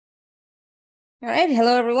All right.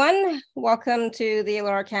 Hello, everyone. Welcome to the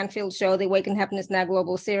Laura Canfield Show, the Awaken Happiness Now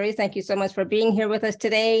Global Series. Thank you so much for being here with us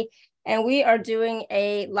today. And we are doing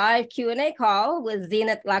a live Q&A call with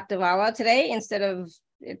Zeenat Lakdawala today. Instead of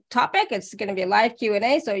topic, it's going to be a live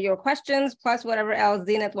Q&A. So your questions plus whatever else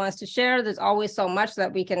Zeenat wants to share. There's always so much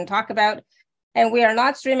that we can talk about. And we are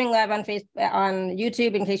not streaming live on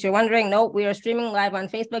YouTube, in case you're wondering. No, we are streaming live on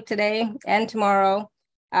Facebook today and tomorrow,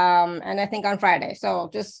 and I think on Friday. So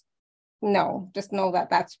just know that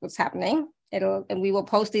that's what's happening. And we will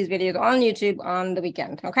post these videos on YouTube on the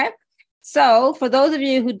weekend. Okay. So for those of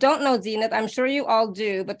you who don't know Zeenat, I'm sure you all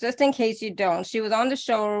do, but just in case you don't, she was on the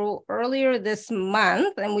show earlier this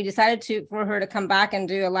month, and we decided for her to come back and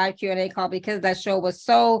do a live Q&A call because that show was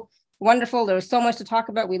so wonderful. There was so much to talk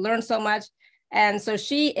about. We learned so much. And so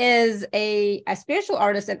she is a spiritual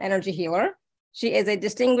artist and energy healer. She is a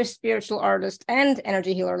distinguished spiritual artist and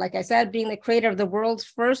energy healer, like I said, being the creator of the world's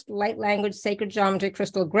first light language sacred geometry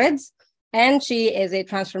crystal grids. And she is a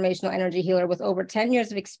transformational energy healer with over 10 years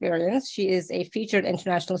of experience. She is a featured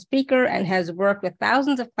international speaker and has worked with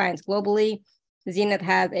thousands of clients globally. Zeenat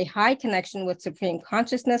has a high connection with supreme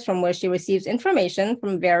consciousness, from where she receives information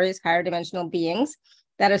from various higher dimensional beings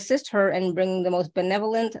that assist her in bringing the most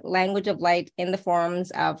benevolent language of light in the forms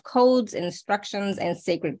of codes, instructions, and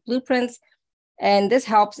sacred blueprints. And this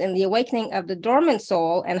helps in the awakening of the dormant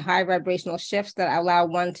soul and high vibrational shifts that allow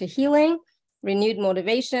one to healing, renewed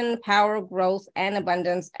motivation, power, growth, and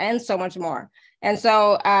abundance, and so much more. And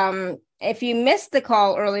so if you missed the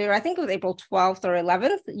call earlier, I think it was April 12th or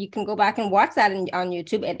 11th, you can go back and watch that on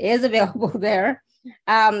YouTube. It is available there.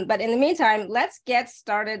 But in the meantime, let's get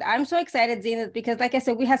started. I'm so excited, Zeenat, because like I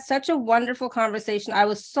said, we had such a wonderful conversation. I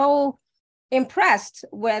was so impressed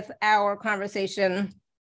with our conversation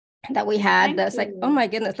that we had. That's like, oh my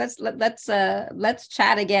goodness, let's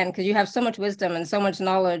chat again, because you have so much wisdom and so much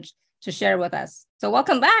knowledge to share with us. So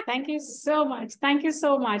welcome back. Thank you so much. Thank you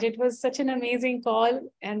so much. It was such an amazing call,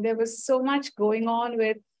 and there was so much going on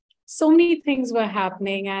with so many things were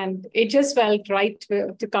happening, and it just felt right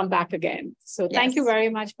to come back again. So thank you very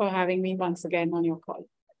much for having me once again on your call.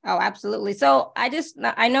 Oh, absolutely. So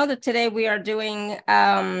I know that today we are doing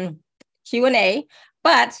Q&A,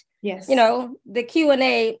 but yes, the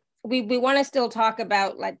Q&A, we want to still talk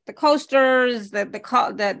about like the coasters, the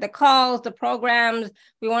calls, the programs.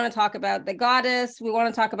 We want to talk about the goddess. We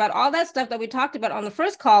want to talk about all that stuff that we talked about on the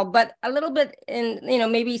first call, but a little bit in,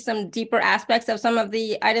 maybe some deeper aspects of some of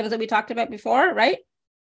the items that we talked about before, right?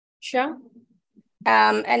 Sure.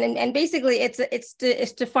 And basically it's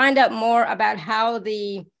to find out more about how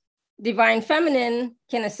the divine feminine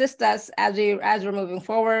can assist us as we're moving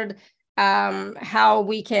forward, how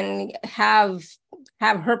we can have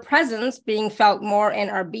her presence being felt more in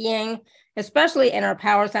our being, especially in our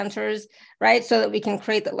power centers, right? So that we can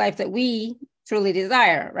create the life that we truly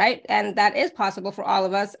desire, right? And that is possible for all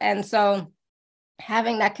of us. And so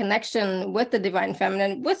having that connection with the divine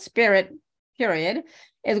feminine, with spirit, period,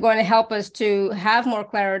 is going to help us to have more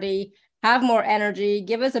clarity, have more energy,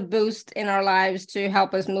 give us a boost in our lives to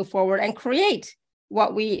help us move forward and create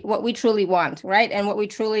what we truly want, right? And what we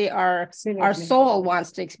truly our soul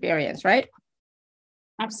wants to experience, right?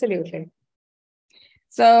 Absolutely.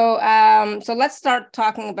 So let's start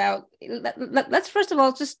talking about, let's first of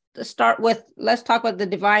all just start with, let's talk about the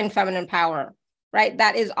divine feminine power, right?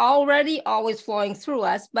 That is already always flowing through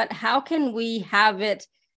us, but how can we have it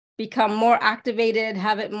become more activated,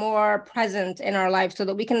 have it more present in our life so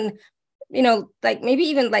that we can, like maybe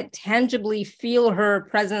even like tangibly feel her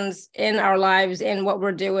presence in our lives, in what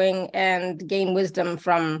we're doing, and gain wisdom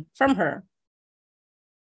from her?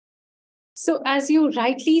 So as you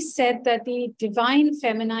rightly said, that the divine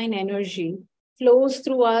feminine energy flows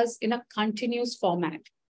through us in a continuous format.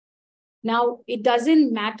 Now, it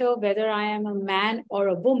doesn't matter whether I am a man or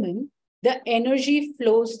a woman, the energy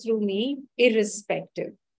flows through me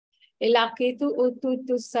irrespective. So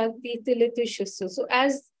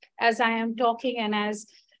as I am talking, and as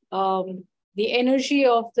the energy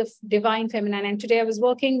of the divine feminine, and today I was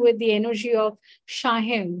working with the energy of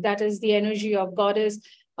Shahim, that is the energy of goddess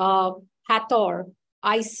Hathor,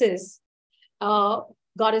 Isis,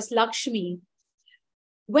 goddess Lakshmi.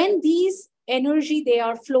 When these energy, they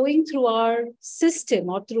are flowing through our system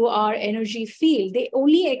or through our energy field, they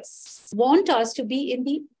only want us to be in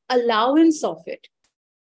the allowance of it.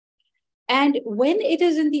 And when it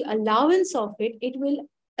is in the allowance of it, it will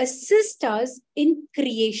assist us in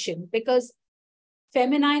creation, because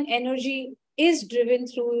feminine energy is driven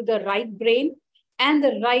through the right brain, and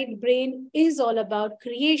the right brain is all about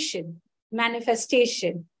creation,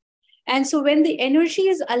 manifestation. And so when the energy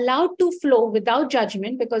is allowed to flow without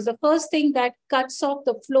judgment, because the first thing that cuts off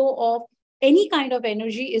the flow of any kind of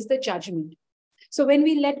energy is the judgment. So when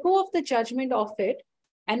we let go of the judgment of it,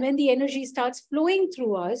 and when the energy starts flowing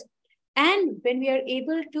through us, and when we are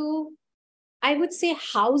able to, I would say,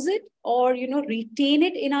 house it or, retain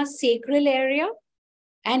it in our sacral area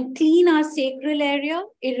and clean our sacral area,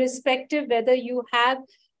 irrespective whether you have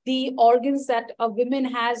the organs that a woman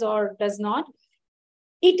has or does not,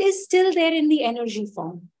 it is still there in the energy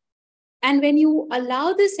form. And when you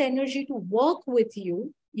allow this energy to work with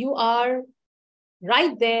you, you are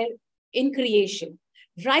right there in creation,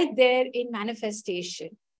 right there in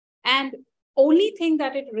manifestation. And only thing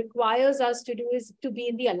that it requires us to do is to be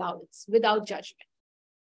in the allowance without judgment.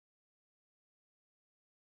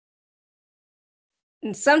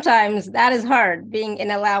 And sometimes that is hard, being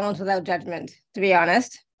in allowance without judgment, to be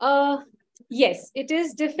honest. Yes, it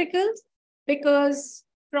is difficult because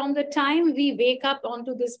from the time we wake up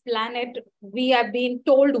onto this planet, we have been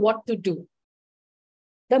told what to do.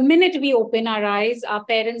 The minute we open our eyes, our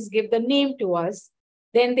parents give the name to us.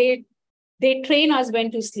 Then they train us when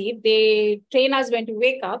to sleep. They train us when to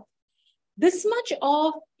wake up. This much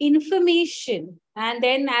of information. And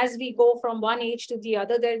then as we go from one age to the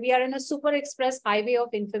other, there we are in a super express highway of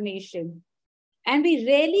information. And we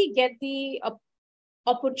rarely get the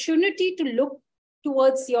opportunity to look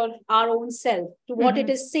towards our own self, to what it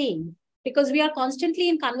is saying, because we are constantly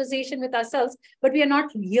in conversation with ourselves, but we are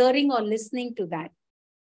not hearing or listening to that.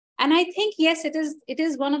 And I think, yes, it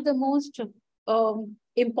is one of the most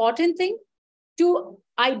important thing to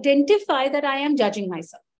identify that I am judging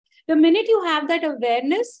myself. The minute you have that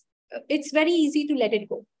awareness, it's very easy to let it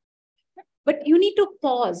go. But you need to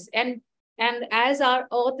pause. And as our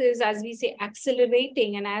earth is, as we say,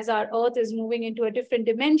 accelerating, and as our earth is moving into a different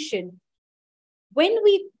dimension, when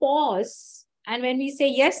we pause and when we say,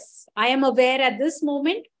 yes, I am aware at this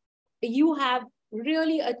moment, you have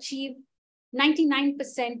really achieved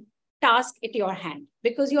 99% task at your hand,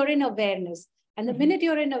 because you're in awareness. And the minute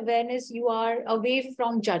you're in awareness, you are away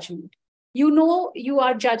from judgment. You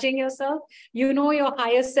are judging yourself. Your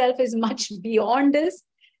higher self is much beyond this,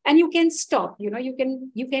 and you can stop. You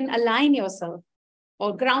can align yourself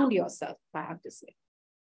or ground yourself, I have to say.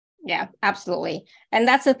 Yeah, absolutely. And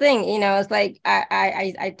that's the thing, it's like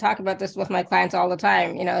I talk about this with my clients all the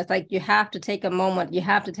time. It's like you have to take a moment, you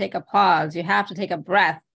have to take a pause, you have to take a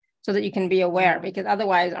breath so that you can be aware, because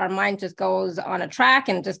otherwise our mind just goes on a track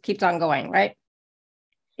and just keeps on going, right?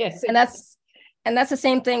 Yes. And that's the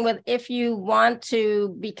same thing with, if you want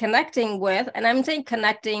to be connecting with, and I'm saying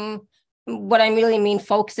connecting, what I really mean,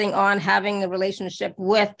 focusing on having a relationship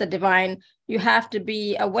with the divine, you have to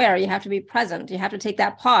be aware, you have to be present, you have to take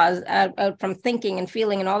that pause from thinking and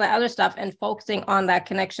feeling and all that other stuff and focusing on that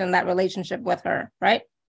connection, that relationship with her, right?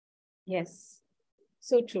 Yes.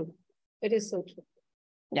 So true. It is so true.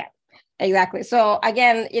 Yeah, exactly. So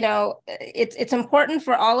again, it's important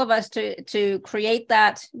for all of us to create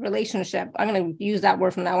that relationship. I'm going to use that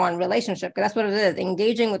word from now on, relationship, because that's what it is.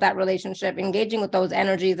 Engaging with that relationship, engaging with those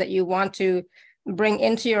energies that you want to bring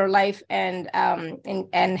into your life and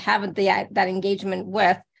have that engagement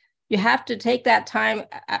with. You have to take that time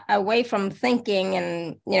away from thinking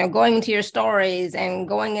and, going into your stories and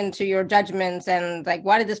going into your judgments and like,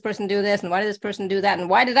 why did this person do this? And why did this person do that? And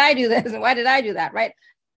why did I do this? And why did I do that? Right?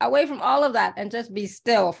 Away from all of that and just be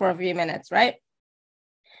still for a few minutes, right?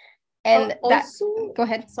 And also, go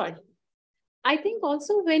ahead. Sorry. I think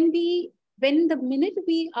also when the minute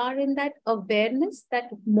we are in that awareness, that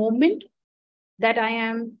moment that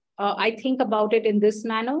I think about it in this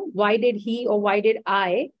manner, why did he or why did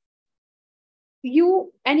I?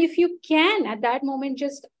 And if you can at that moment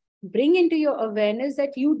just bring into your awareness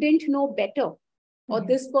that you didn't know better, or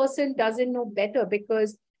this person doesn't know better,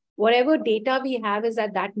 because whatever data we have is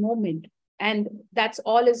at that moment. And that's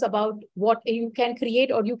all is about what you can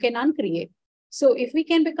create or you can uncreate. So if we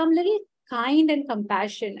can become a little kind and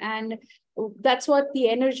compassion, and that's what the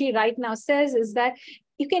energy right now says, is that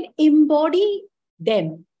you can embody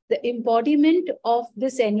them. The embodiment of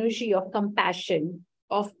this energy of compassion,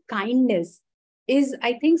 of kindness, is,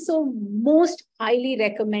 I think, so most highly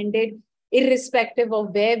recommended, irrespective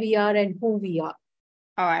of where we are and who we are.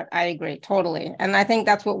 Oh, I agree totally. And I think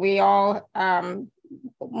that's what we all,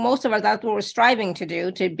 most of us, that's what we're striving to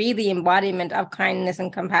do, to be the embodiment of kindness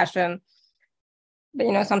and compassion.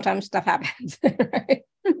 But, sometimes stuff happens, right?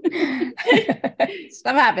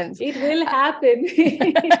 Stuff happens. It will happen.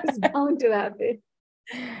 It's bound to happen.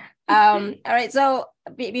 All right. So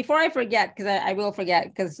before I forget, because I will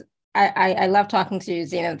forget, because I love talking to you,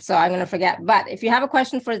 Zeenat, so I'm going to forget. But if you have a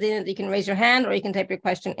question for Zeenat, you can raise your hand or you can type your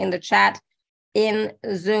question in the chat in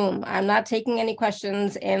Zoom. I'm not taking any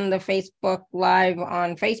questions in the Facebook Live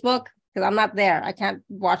on Facebook. because I'm not there. I can't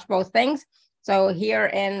watch both things. So here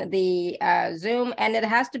in the Zoom, and it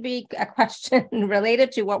has to be a question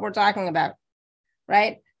related to what we're talking about,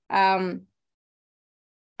 right? So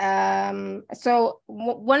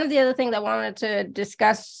one of the other things I wanted to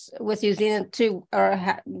discuss with you, Zeenat, too,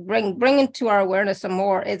 or bring into our awareness some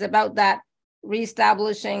more, is about that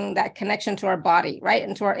reestablishing that connection to our body, right?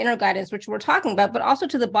 And to our inner guidance, which we're talking about, but also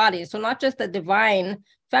to the body. So not just the divine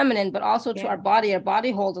feminine, but also to our body. Our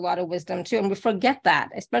body holds a lot of wisdom too. And we forget that,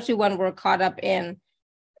 especially when we're caught up in,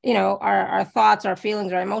 our thoughts, our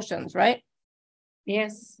feelings, our emotions, right?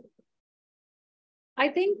 Yes. I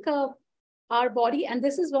think our body, and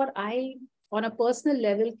this is what I, on a personal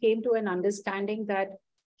level, came to an understanding that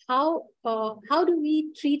how do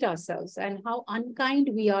we treat ourselves and how unkind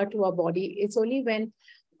we are to our body. It's only when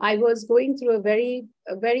I was going through a very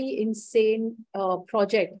insane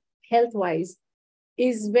project health-wise,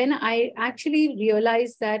 is when I actually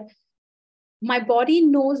realized that my body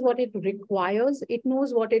knows what it requires, it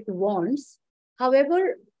knows what it wants.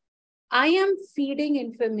 However, I am feeding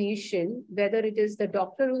information, whether it is the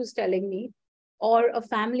doctor who's telling me or a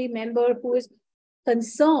family member who is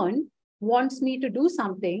concerned, wants me to do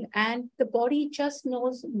something, and the body just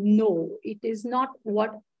knows, no, it is not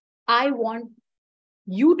what I want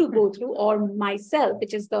you to go through, or myself,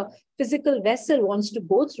 which is the physical vessel, wants to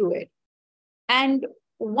go through it. And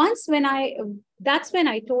that's when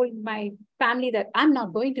I told my family that I'm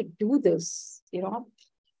not going to do this,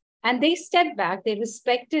 and they stepped back, they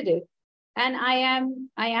respected it. And I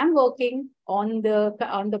am working on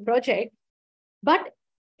the project, but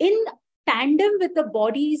in tandem with the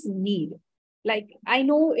body's need. Like, I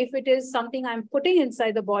know if it is something I'm putting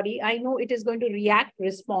inside the body, I know it is going to react,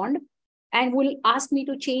 respond, and will ask me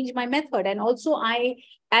to change my method. And also,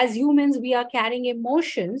 as humans, we are carrying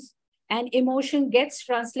emotions, and emotion gets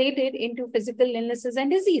translated into physical illnesses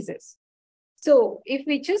and diseases. So if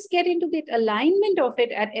we just get into the alignment of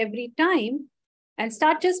it at every time and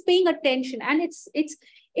start just paying attention, and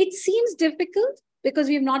it seems difficult because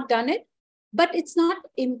we've not done it, but it's not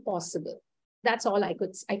impossible. That's all I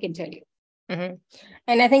can tell you. Mm-hmm.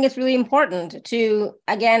 And I think it's really important to,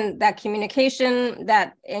 again, that communication,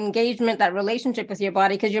 that engagement, that relationship with your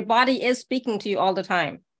body, because your body is speaking to you all the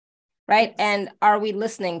time, right? And are we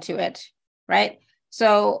listening to it, right?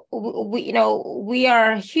 So we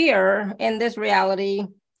are here in this reality,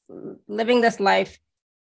 living this life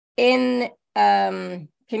in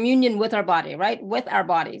communion with our body, right? With our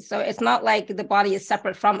body. So it's not like the body is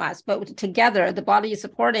separate from us, but together the body is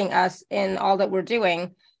supporting us in all that we're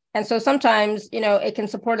doing. And so sometimes, it can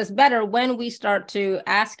support us better when we start to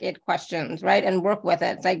ask it questions, right? And work with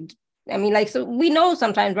it. It's so we know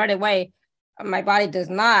sometimes right away, my body does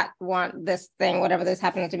not want this thing, whatever this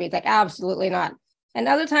happens to be. It's like, absolutely not. And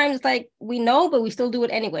other times, we know, but we still do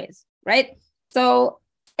it anyways, right? So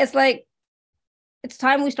it's like, it's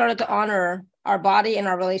time we started to honor our body and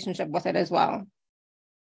our relationship with it as well.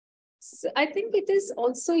 So I think it is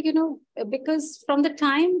also, because from the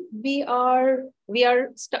time we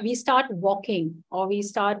start walking or we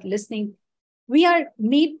start listening, we are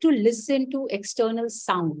made to listen to external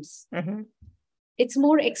sounds. Mm-hmm. It's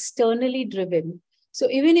more externally driven. So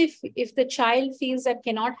even if the child feels that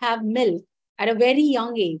cannot have milk at a very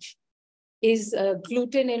young age, is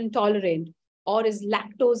gluten intolerant, or is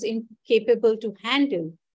lactose incapable to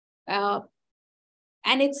handle,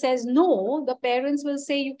 and it says no, the parents will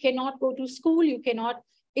say, you cannot go to school, you cannot.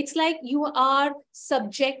 It's like you are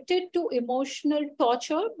subjected to emotional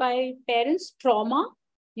torture by parents, trauma.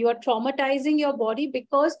 You are traumatizing your body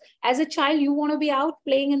because as a child, you want to be out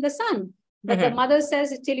playing in the sun. But the mother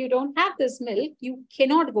says, till you don't have this milk, you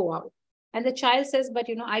cannot go out. And the child says, but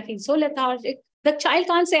I feel so lethargic. The child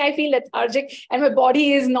can't say, I feel lethargic and my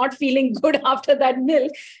body is not feeling good after that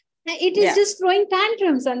milk. It is just throwing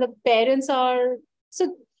tantrums, and the parents are.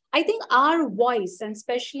 So I think our voice, and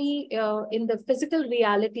especially in the physical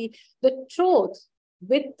reality, the truth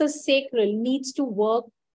with the sacral needs to work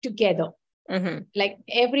together. Mm-hmm. Like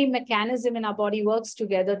every mechanism in our body works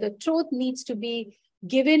together. The truth needs to be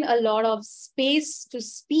given a lot of space to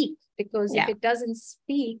speak, because if it doesn't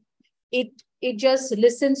speak, it just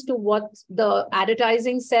listens to what the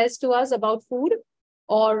advertising says to us about food,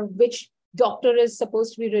 or which doctor is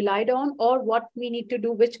supposed to be relied on, or what we need to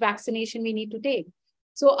do, which vaccination we need to take.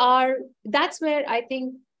 So that's where I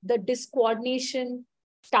think the discoordination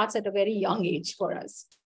starts at a very young age for us.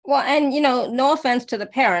 Well, and no offense to the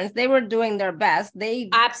parents, they were doing their best.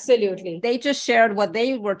 Absolutely. They just shared what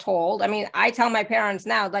they were told. I mean, I tell my parents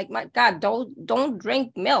now, like, my God, don't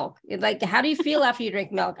drink milk. Like, how do you feel after you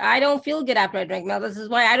drink milk? I don't feel good after I drink milk. This is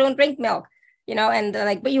why I don't drink milk. and they're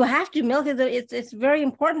like, but you have to, milk it's very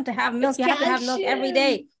important to have milk. You have to have milk every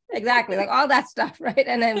day. Exactly. Like all that stuff. Right.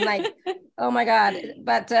 And I'm like, oh my God.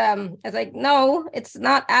 But it's like, no, it's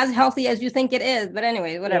not as healthy as you think it is. But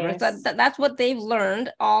anyway, whatever. Yes. So that's what they've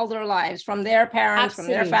learned all their lives from their parents, from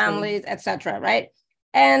their families, etc. Right.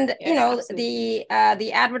 And, yes, the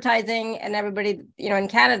advertising and everybody, in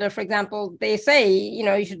Canada, for example, they say,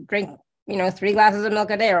 you should drink, 3 glasses of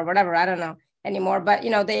milk a day or whatever. I don't know anymore, but,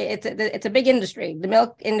 it's a big industry. The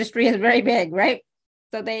milk industry is very big, right?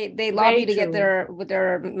 So they lobby to get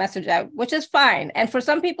their message out, which is fine. And for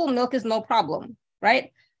some people, milk is no problem,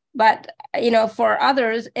 right? But, for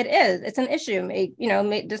others, it is. It's an issue.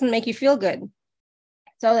 It doesn't make you feel good.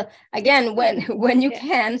 So again, when you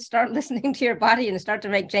can, start listening to your body and start to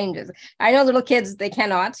make changes. I know little kids, they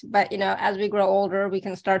cannot, but, as we grow older, we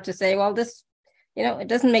can start to say, well, this, it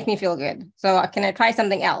doesn't make me feel good. So can I try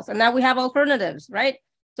something else? And now we have alternatives, right?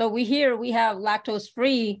 So we have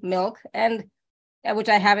lactose-free milk, and which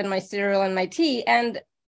I have in my cereal and my tea, and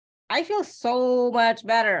I feel so much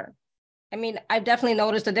better. I mean, I've definitely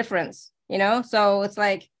noticed a difference, so it's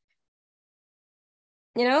like,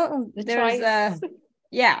 there's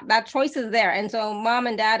that choice is there. And so mom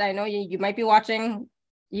and dad, I know you might be watching,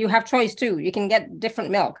 you have choice too. You can get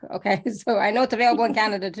different milk. Okay. So I know it's available in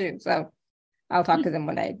Canada too. So I'll talk to them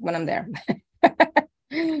when I'm there.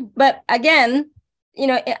 But again,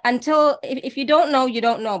 until if you don't know, you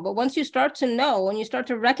don't know. But once you start to know, when you start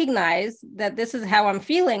to recognize that this is how I'm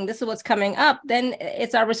feeling, this is what's coming up, then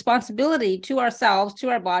it's our responsibility to ourselves, to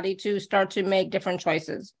our body, to start to make different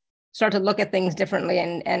choices, start to look at things differently,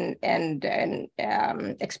 and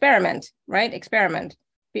experiment, right? Experiment.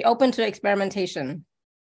 Be open to experimentation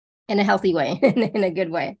in a healthy way, in a good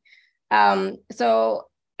way. So,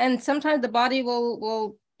 and sometimes the body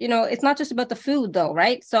will it's not just about the food though,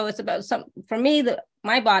 right? So it's about for me,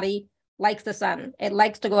 my body likes the sun. It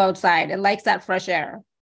likes to go outside. It likes that fresh air,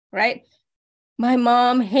 right? My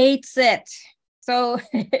mom hates it. So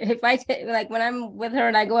if like when I'm with her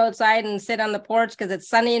and I go outside and sit on the porch because it's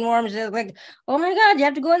sunny and warm, she's like, oh my God, you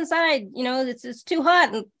have to go inside. It's too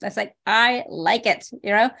hot. And that's like, I like it,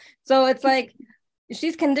 So it's like,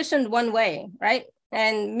 she's conditioned one way, right?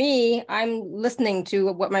 And me, I'm listening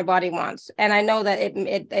to what my body wants. And I know that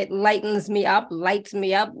it lights me up,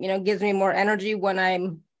 gives me more energy when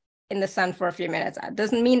I'm in the sun for a few minutes. It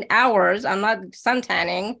doesn't mean hours. I'm not sun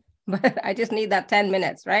tanning, but I just need that 10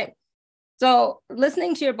 minutes, right? So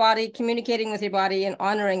listening to your body, communicating with your body, and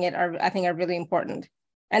honoring it I think are really important.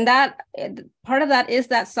 And that part of that is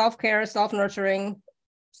that self-care, self-nurturing,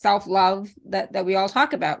 self-love that we all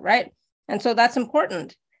talk about, right? And so that's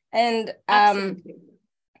important. And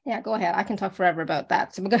go ahead. I can talk forever about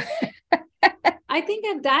that. So I think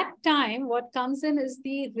at that time, what comes in is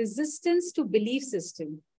the resistance to belief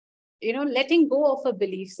system, letting go of a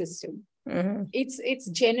belief system. Mm-hmm. It's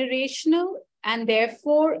generational, and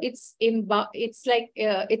therefore it's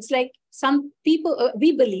like some people,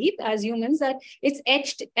 we believe as humans that it's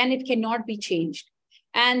etched and it cannot be changed.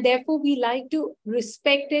 And therefore, we like to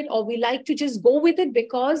respect it, or we like to just go with it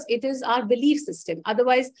because it is our belief system.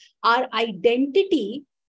 Otherwise, our identity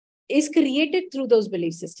is created through those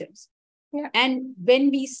belief systems. Yeah. And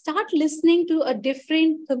when we start listening to a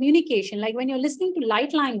different communication, like when you're listening to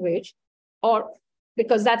light language, or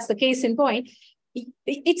because that's the case in point,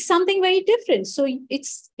 it's something very different. So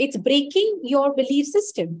it's breaking your belief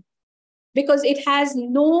system because it has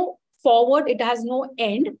no forward, it has no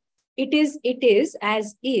end. It is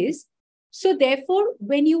as is. So therefore,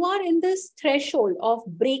 when you are in this threshold of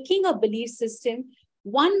breaking a belief system,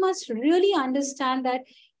 one must really understand that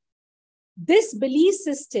this belief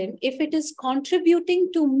system, if it is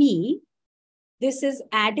contributing to me, this is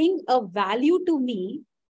adding a value to me,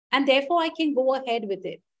 and therefore I can go ahead with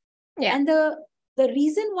it. Yeah. And the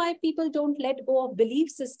reason why people don't let go of belief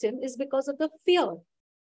system is because of the fear.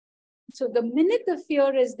 So the minute the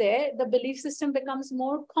fear is there, the belief system becomes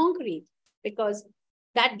more concrete, because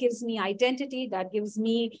that gives me identity, that gives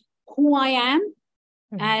me who I am.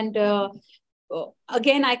 Mm-hmm. And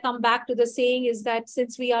again, I come back to the saying is that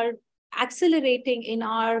since we are accelerating in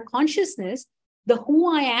our consciousness, the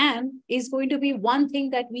who I am is going to be one thing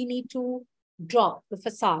that we need to drop, the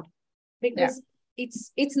facade, because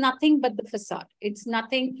it's nothing but the facade. It's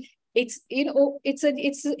nothing. It's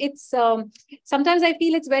sometimes I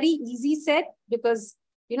feel it's very easy said, because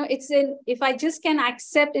if I just can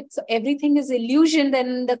accept everything is illusion,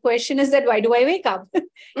 then the question is that why do I wake up?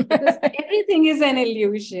 Because everything is an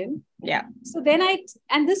illusion. Yeah. So then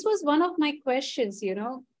and this was one of my questions,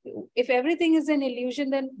 if everything is an illusion,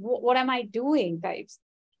 then what am I doing, types?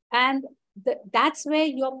 And that's where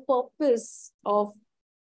your purpose of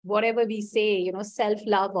whatever we say,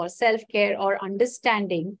 self-love or self-care or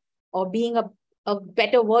understanding or being a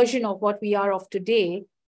better version of what we are of today,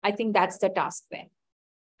 I think that's the task then.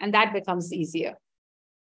 And that becomes easier.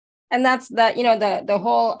 And that's the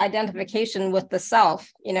whole identification with the self,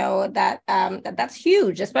 that's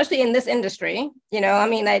huge, especially in this industry.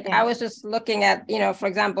 I was just looking at, for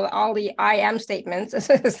example, all the I am statements.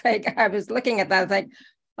 It's like, I was looking at that. It's like,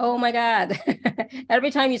 oh my God. Every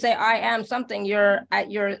time you say I am something, you're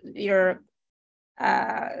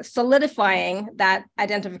solidifying that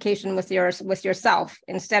identification with yourself,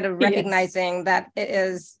 instead of recognizing that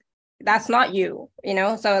that's not you,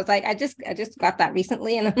 so it's like I just got that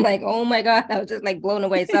recently, and I'm like, oh my God, I was just like blown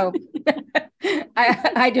away. So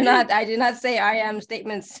I do not say I am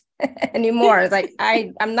statements anymore. It's like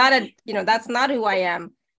I'm not that's not who I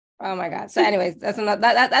am. Oh my God. So anyways, that's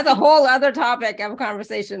a whole other topic of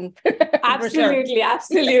conversation. Absolutely, sure.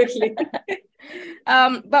 Absolutely.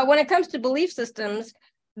 But when it comes to belief systems,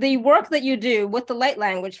 the work that you do with the light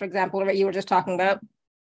language, for example, that you were just talking about,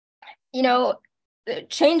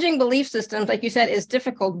 changing belief systems, like you said, is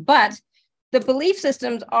difficult, but the belief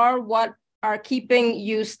systems are what are keeping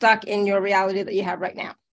you stuck in your reality that you have right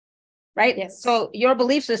now, right? Yes. So your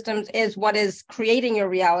belief systems is what is creating your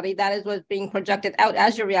reality. That is what's being projected out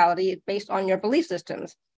as your reality based on your belief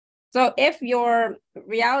systems. So if your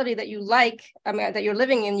reality that you like, that you're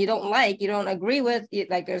living in, you don't agree with,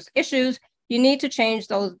 like there's issues, you need to change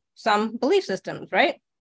some belief systems, right?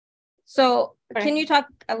 So can you talk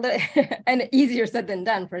a little, and easier said than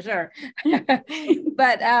done for sure,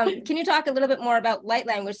 but can you talk a little bit more about light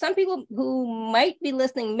language? Some people who might be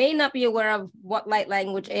listening may not be aware of what light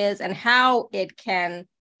language is and how it can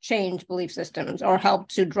change belief systems or help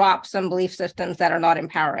to drop some belief systems that are not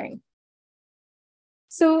empowering.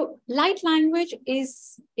 So light language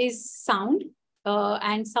is sound,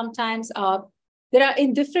 and sometimes there are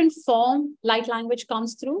in different form light language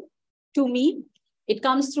comes through. To me, it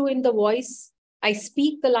comes through in the voice. I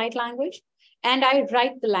speak the light language and I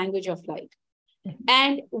write the language of light.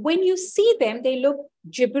 And when you see them, they look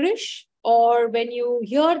gibberish, or when you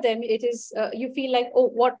hear them, it is you feel like, oh,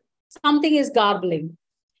 what something is garbling.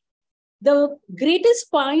 The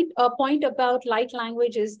greatest point about light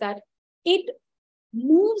language is that it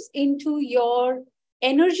moves into your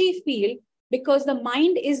energy field because the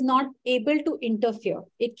mind is not able to interfere.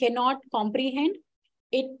 It cannot comprehend.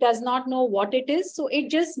 It does not know what it is. So it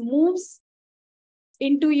just moves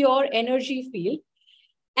into your energy field.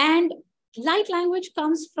 And light language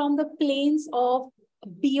comes from the planes of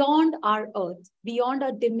beyond our earth, beyond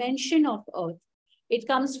a dimension of earth. It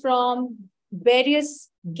comes from various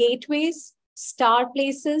gateways, star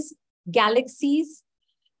places, galaxies.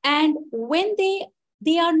 And when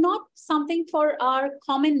they are not something for our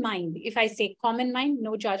common mind. If I say common mind,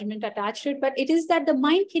 no judgment attached to it, but it is that the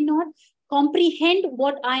mind cannot comprehend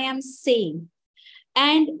what I am saying.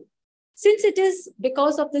 And since it is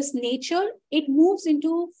because of this nature, it moves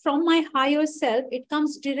from my higher self, it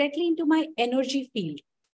comes directly into my energy field.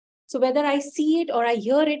 So whether I see it or I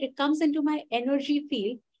hear it, it comes into my energy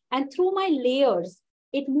field, and through my layers,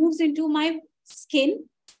 it moves into my skin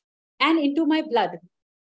and into my blood.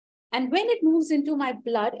 And when it moves into my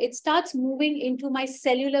blood, it starts moving into my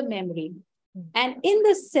cellular memory. And in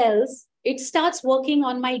the cells, it starts working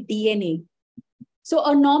on my DNA. So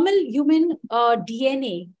a normal human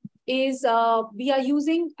DNA is, we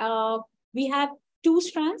have 2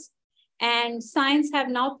 strands, and science have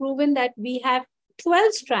now proven that we have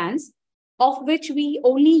 12 strands, of which we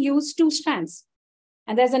only use 2 strands.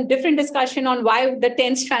 And there's a different discussion on why the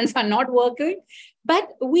 10 strands are not working, but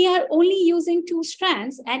we are only using 2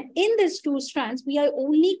 strands. And in these 2 strands, we are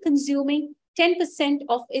only consuming 10%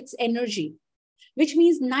 of its energy, which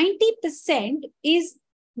means 90% is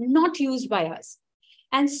not used by us.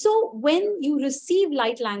 And so when you receive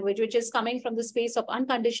light language, which is coming from the space of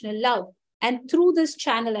unconditional love, and through this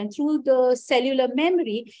channel and through the cellular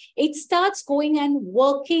memory, it starts going and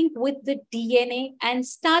working with the DNA and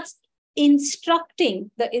starts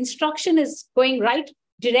instructing. The instruction is going right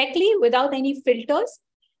directly without any filters.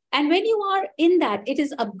 And when you are in that, it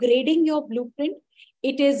is upgrading your blueprint.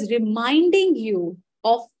 It is reminding you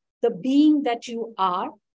of the being that you are,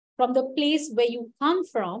 from the place where you come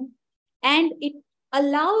from. And it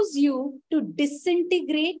allows you to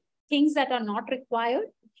disintegrate things that are not required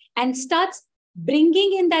and starts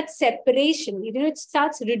bringing in that separation. It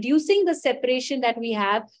starts reducing the separation that we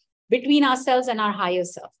have between ourselves and our higher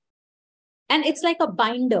self. And it's like a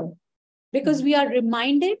binder, because we are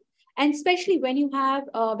reminded, and especially when you have,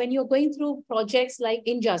 when you're going through projects like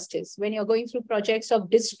injustice, when you're going through projects of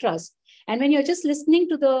distrust, and when you're just listening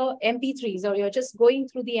to the MP3s or you're just going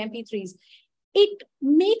through the MP3s, it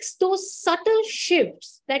makes those subtle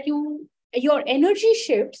shifts that your energy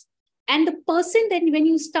shifts, and the person that when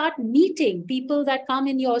you start meeting people that come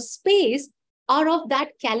in your space are of that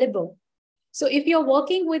caliber. So if you're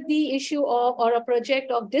working with the issue of, or a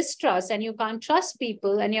project of distrust, and you can't trust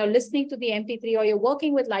people, and you're listening to the MP3, or you're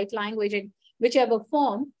working with light language in whichever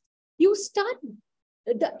form, you start,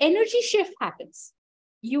 the energy shift happens.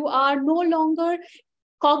 You are no longer,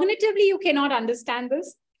 cognitively, you cannot understand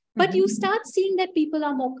this, but you start seeing that people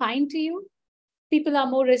are more kind to you. People are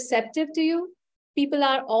more receptive to you. People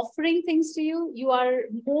are offering things to you. You are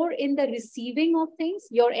more in the receiving of things.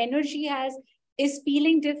 Your energy is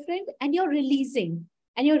feeling different, and you're releasing.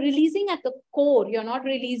 And you're releasing at the core. You're not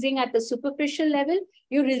releasing at the superficial level.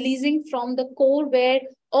 You're releasing from the core, where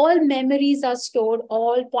all memories are stored,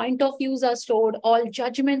 all point of views are stored, all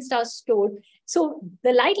judgments are stored. So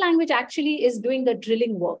the light language actually is doing the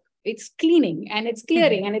drilling work. It's cleaning, and it's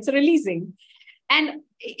clearing, and it's releasing. And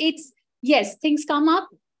it's, yes, things come up.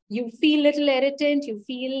 You feel a little irritant. You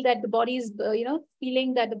feel that the body is,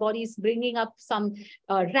 feeling that the body is bringing up some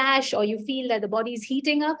rash, or you feel that the body is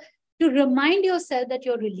heating up. To remind yourself that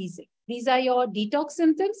you're releasing. These are your detox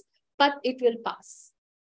symptoms, but it will pass.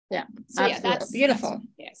 Yeah, so absolutely. Yeah, that's beautiful.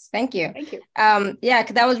 Yes. Thank you. Thank you. Yeah,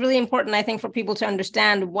 that was really important, I think, for people to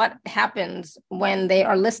understand what happens when they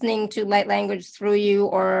are listening to light language through you,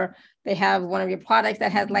 or they have one of your products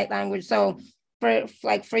that has light language. So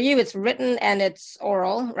for you, it's written and it's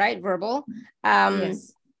oral, right? Verbal.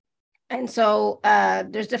 Yes. And so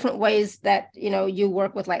there's different ways that, you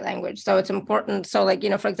work with light language. So it's important. So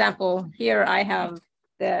for example, here I have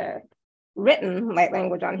the written light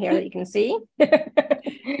language on here that you can see,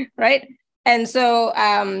 right? And so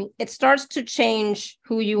it starts to change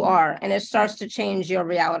who you are, and it starts to change your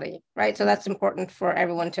reality, right? So that's important for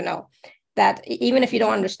everyone to know, that even if you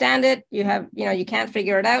don't understand it, you can't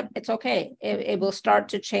figure it out, it's okay. It will start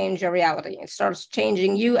to change your reality. It starts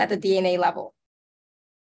changing you at the DNA level.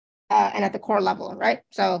 And at the core level, right?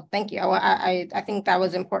 So thank you. I think that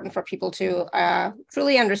was important for people to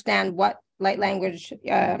truly understand what light language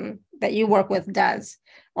that you work with does,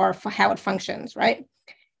 or for how it functions, right?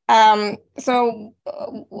 So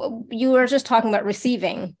you were just talking about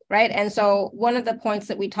receiving, right? And so one of the points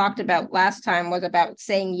that we talked about last time was about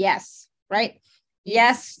saying yes, right?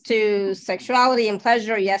 Yes to sexuality and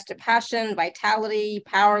pleasure, yes to passion, vitality,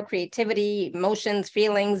 power, creativity, emotions,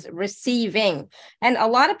 feelings, receiving. And a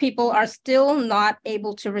lot of people are still not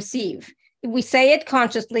able to receive. We say it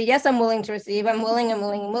consciously, yes, I'm willing to receive, I'm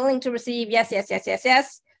willing to receive, yes, yes, yes, yes,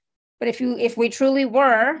 yes. But if we truly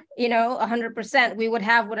were, 100%, we would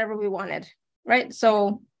have whatever we wanted, right?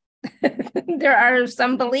 So there are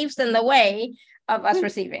some beliefs in the way of us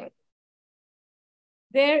receiving.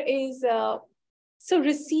 There is so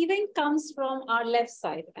receiving comes from our left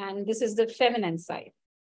side, and this is the feminine side.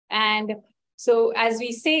 And so as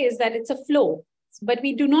we say, is that it's a flow, but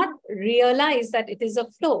we do not realize that it is a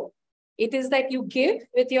flow. It is that you give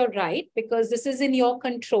with your right, because this is in your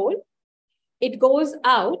control. It goes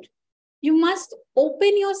out. You must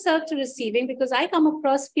open yourself to receiving, because I come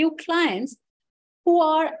across few clients who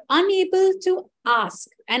are unable to ask,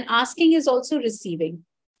 and asking is also receiving.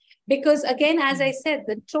 Because again, as I said,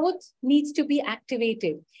 the truth needs to be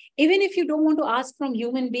activated. Even if you don't want to ask from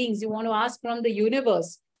human beings, you want to ask from the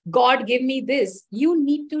universe, God, give me this. You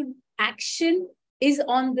need to, action is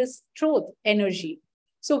on this truth energy.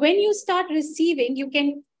 So when you start receiving, you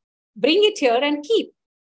can bring it here and keep,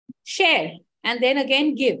 share, and then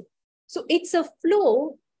again give. So it's a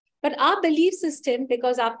flow. But our belief system,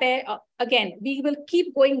 because again, we will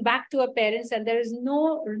keep going back to our parents, and there is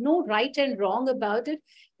no right and wrong about it,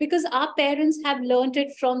 because our parents have learned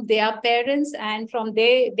it from their parents, and from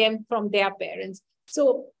them from their parents.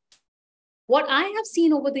 So what I have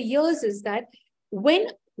seen over the years is that when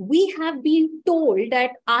we have been told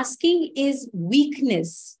that asking is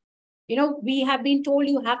weakness, we have been told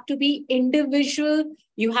you have to be individual,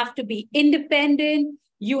 you have to be independent,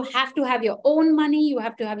 you have to have your own money, you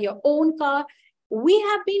have to have your own car. We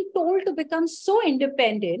have been told to become so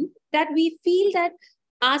independent that we feel that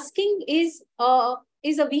asking is a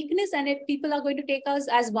weakness, and if people are going to take us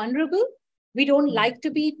as vulnerable, we don't like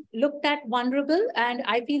to be looked at vulnerable. And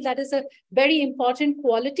I feel that is a very important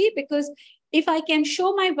quality, because if I can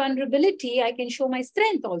show my vulnerability, I can show my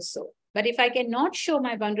strength also. But if I cannot show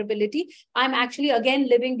my vulnerability, I'm actually again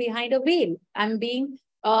living behind a veil.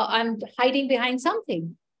 I'm hiding behind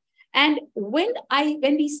something. And when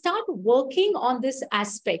we start working on this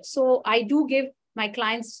aspect, so I do give my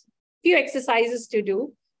clients few exercises to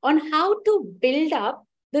do on how to build up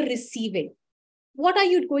the receiving. What are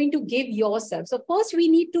you going to give yourself? So first we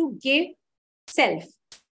need to give self.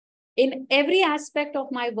 In every aspect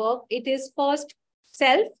of my work, it is first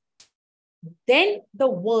self, then the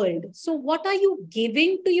world. So what are you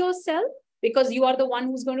giving to yourself? Because you are the one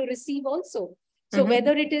who's going to receive also. So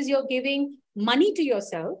whether it is you're giving money to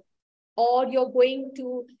yourself, or you're going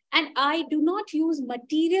to, and I do not use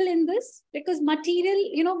material in this, because material,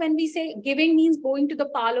 you know, when we say giving means going to the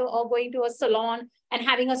parlor or going to a salon and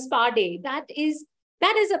having a spa day, that is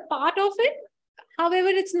a part of it. However,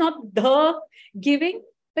 it's not the giving.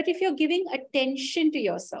 But if you're giving attention to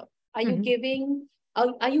yourself, are you giving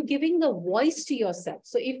the voice to yourself?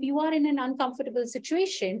 So if you are in an uncomfortable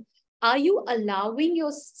situation, are you allowing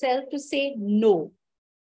yourself to say no?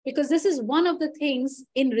 Because this is one of the things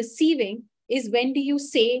in receiving, is when do you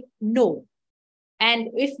say no? And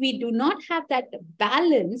if we do not have that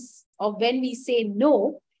balance of when we say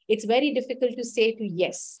no, it's very difficult to say to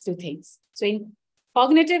yes to things. So in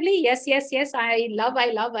cognitively, yes, I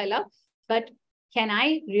love. But can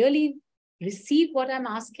I really receive what I'm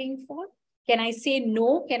asking for? Can I say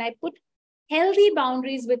no? Can I put healthy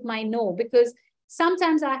boundaries with my no? Because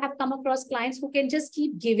sometimes I have come across clients who can just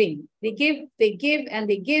keep giving. They give, and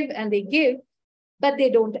they give, but they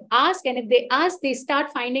don't ask. And if they ask, they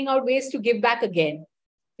start finding out ways to give back again,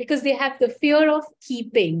 because they have the fear of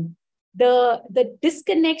keeping, the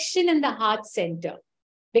disconnection in the heart center,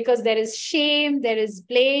 because there is shame, there is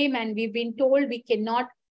blame, and we've been told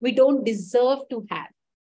we don't deserve to have,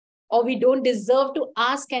 or we don't deserve to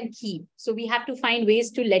ask and keep. So we have to find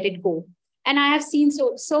ways to let it go. And I have seen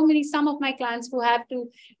some of my clients who have to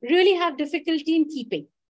really have difficulty in keeping.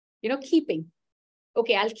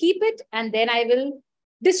 Okay, I'll keep it and then I will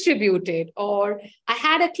distribute it. Or I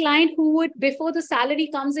had a client who would, before the salary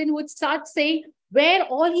comes in, would start saying where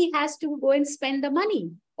all he has to go and spend the money,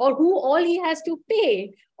 or who all he has to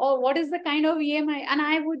pay, or what is the kind of EMI.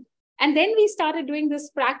 And then we started doing this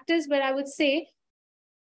practice where I would say,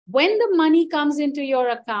 when the money comes into your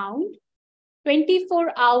account,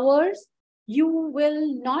 24 hours, you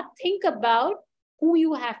will not think about who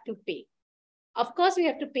you have to pay. Of course, we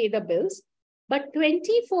have to pay the bills, but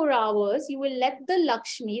 24 hours, you will let the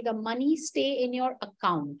Lakshmi, the money, stay in your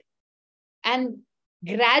account. And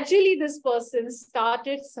gradually, this person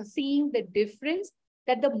started seeing the difference,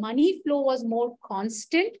 that the money flow was more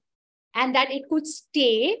constant and that it could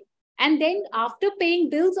stay. And then after paying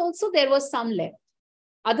bills also, there was some left.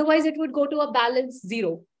 Otherwise, it would go to a balance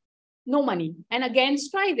zero, no money, and again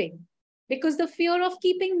striving, because the fear of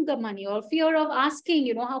keeping the money, or fear of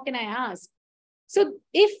asking, how can I ask? So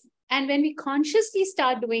when we consciously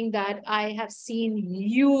start doing that, I have seen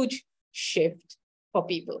huge shift for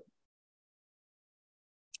people.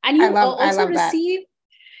 And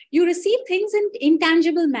you receive things in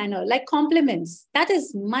intangible manner, like compliments. That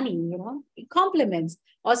is money, compliments.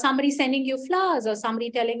 Or somebody sending you flowers, or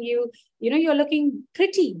somebody telling you, you're looking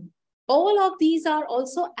pretty. All of these are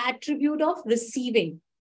also attribute of receiving.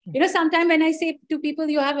 Sometimes when I say to people,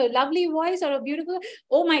 you have a lovely voice or a beautiful,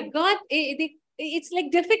 oh my God, it's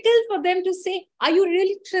like difficult for them to say, are you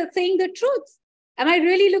really saying the truth? Am I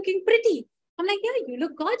really looking pretty? I'm like, yeah, you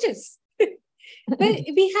look gorgeous. But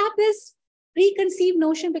we have this preconceived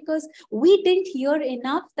notion because we didn't hear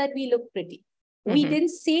enough that we look pretty. We didn't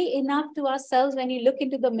say enough to ourselves when you look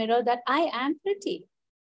into the mirror that I am pretty.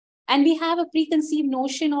 And we have a preconceived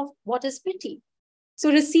notion of what is pretty. So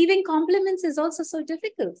receiving compliments is also so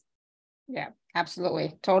difficult. Yeah,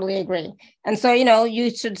 absolutely. Totally agree. And so,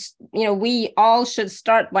 we all should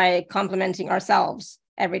start by complimenting ourselves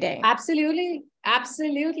every day. Absolutely.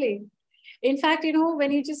 Absolutely. In fact,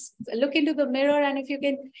 when you just look into the mirror, and if you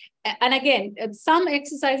can, and again, some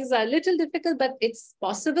exercises are a little difficult, but it's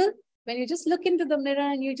possible. When you just look into the mirror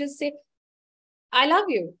and you just say, I love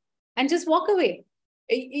you, and just walk away.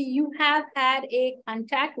 You have had a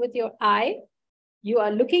contact with your eye. You are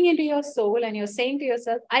looking into your soul and you're saying to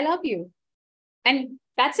yourself, I love you. And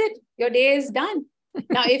that's it. Your day is done.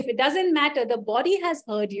 Now, if it doesn't matter, the body has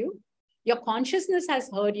heard you, your consciousness has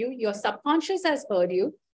heard you, your subconscious has heard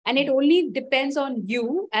you, and it only depends on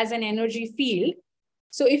you as an energy field.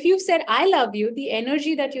 So if you've said, I love you, the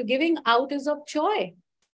energy that you're giving out is of joy.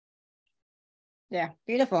 Yeah,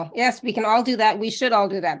 beautiful. Yes, we can all do that. We should all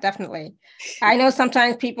do that, definitely. I know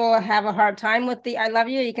sometimes people have a hard time with the I love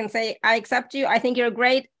you. You can say, I accept you. I think you're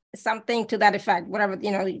great. Something to that effect, whatever,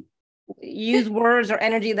 use words or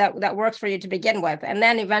energy that works for you to begin with. And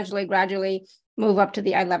then eventually, gradually move up to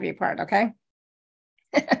the I love you part. Okay.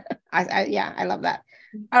 I love that.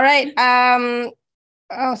 All right.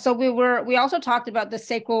 So we also talked about the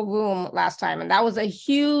sacral womb last time, and that was a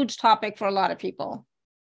huge topic for a lot of people.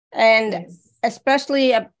 And yes,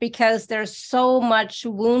 especially because there's so much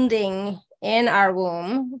wounding in our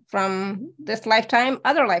womb from this lifetime,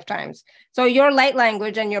 other lifetimes. So your light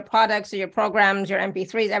language and your products, your programs, your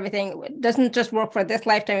MP3s, everything doesn't just work for this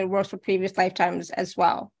lifetime, it works for previous lifetimes as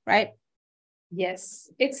well, right? Yes,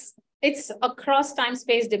 it's across time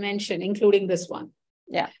space dimension, including this one.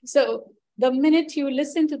 Yeah. So the minute you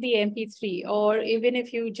listen to the MP3, or even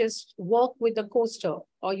if you just walk with the coaster,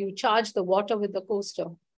 or you charge the water with the coaster,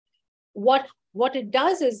 what it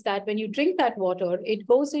does is that when you drink that water, it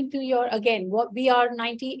goes into your, again, what we are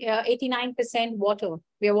 89% water.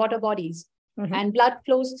 We are water bodies, and blood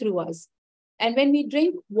flows through us. And when we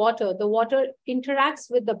drink water, the water interacts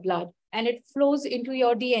with the blood and it flows into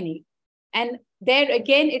your DNA. And there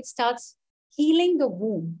again, it starts healing the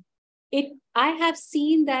womb. I have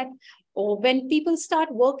seen that when people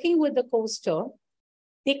start working with the coaster,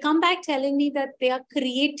 they come back telling me that their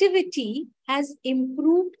creativity has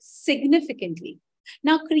improved significantly.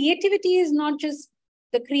 Now, creativity is not just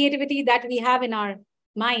the creativity that we have in our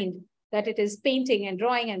mind, that it is painting and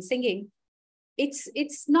drawing and singing.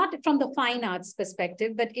 It's not from the fine arts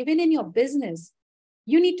perspective, but even in your business,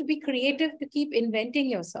 you need to be creative to keep inventing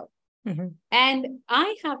yourself. And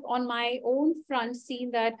I have on my own front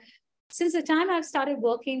seen that since the time I've started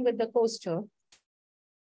working with the coaster,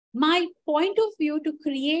 my point of view to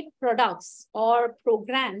create products or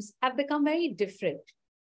programs have become very different.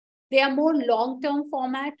 They are more long-term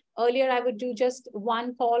format. Earlier, I would do just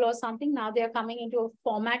one call or something. Now they are coming into a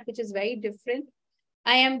format which is very different.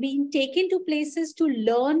 I am being taken to places to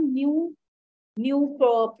learn new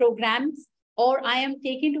programs, or I am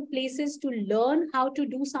taken to places to learn how to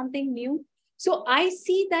do something new. So I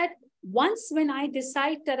see that once when I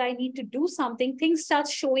decide that I need to do something, things start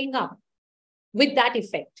showing up with that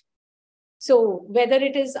effect. So whether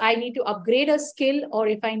it is I need to upgrade a skill, or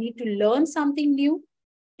if I need to learn something new,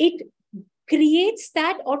 it creates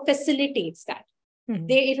that or facilitates that.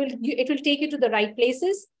 It will take you to the right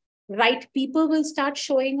places, right people will start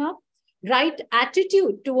showing up, right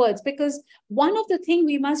attitude towards, because one of the things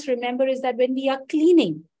we must remember is that when we are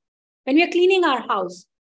cleaning our house,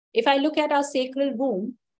 if I look at our sacral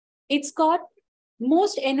womb, it's got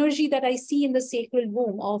most energy that I see in the sacral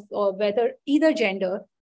womb of whether either gender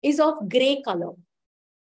is of gray color.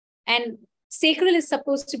 And sacral is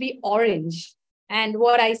supposed to be orange. And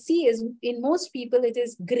what I see is in most people, it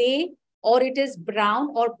is gray or it is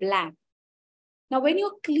brown or black. Now, when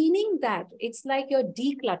you're cleaning that, it's like you're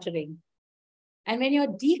decluttering. And when you're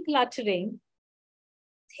decluttering,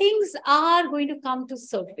 things are going to come to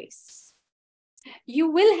surface. You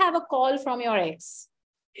will have a call from your ex.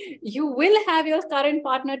 You will have your current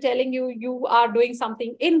partner telling you you are doing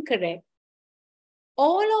something incorrect.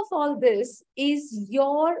 All this is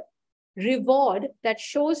your reward that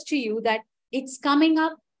shows to you that it's coming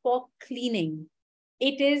up for cleaning.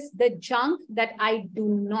 It is the junk that I do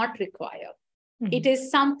not require. It is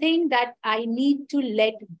something that I need to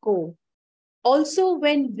let go. Also,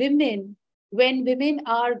 when women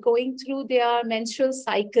are going through their menstrual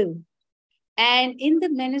cycle, and in the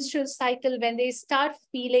menstrual cycle, when they start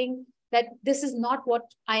feeling that this is not what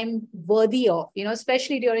I'm worthy of,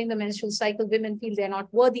 especially during the menstrual cycle, women feel they're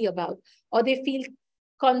not worthy about, or they feel,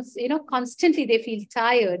 constantly they feel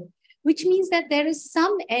tired, which means that there is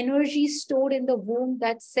some energy stored in the womb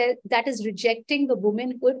that is rejecting the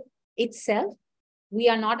womanhood itself. We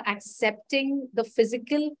are not accepting the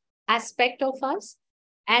physical aspect of us.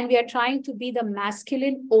 And we are trying to be the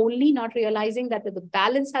masculine only, not realizing that the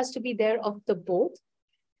balance has to be there of the both.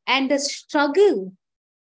 And the struggle,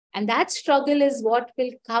 and that struggle is what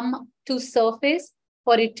will come to surface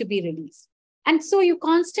for it to be released. And so you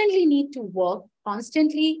constantly need to work,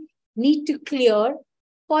 constantly need to clear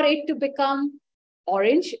for it to become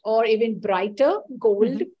orange or even brighter,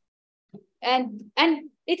 gold. And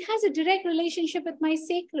it has a direct relationship with my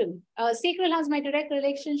sacral. Sacral has my direct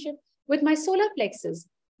relationship with my solar plexus,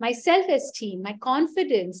 my self-esteem, my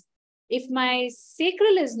confidence. If my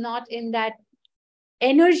sacral is not in that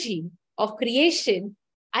energy of creation,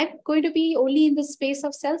 I'm going to be only in the space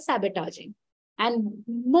of self-sabotaging. And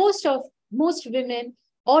most women,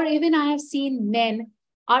 or even I have seen men,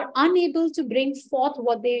 are unable to bring forth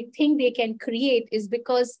what they think they can create is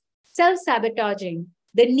because self-sabotaging,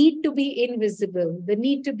 the need to be invisible, the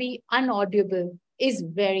need to be unaudible is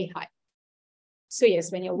very high. So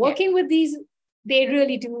yes, when you're working with these, they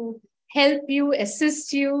really do help you,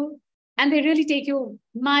 assist you, and they really take you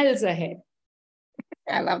miles ahead.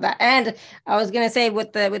 I love that. And I was going to say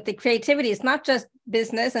with the creativity, it's not just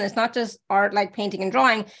business and it's not just art like painting and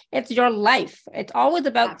drawing. It's your life. It's always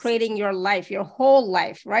about creating your life, your whole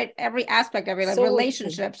life, right? Every aspect of your life,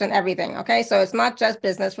 relationships and everything. Okay. So it's not just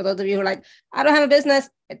business. For those of you who are like, I don't have a business.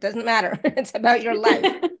 It doesn't matter. It's about your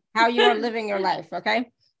life. how you are living your life.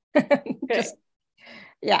 Okay. Just,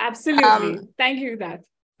 yeah. Absolutely. Thank you for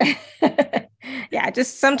that. Yeah,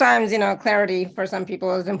 just sometimes, clarity for some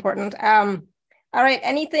people is important. All right.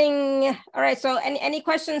 All right. So any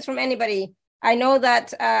questions from anybody? I know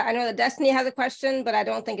that Destiny has a question, but I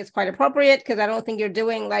don't think it's quite appropriate because I don't think you're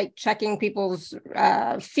doing like checking people's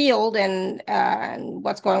field and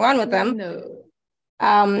what's going on with them. No.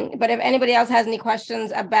 But if anybody else has any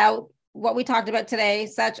questions about what we talked about today,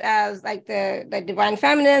 such as like the divine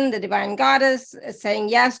feminine, the divine goddess, saying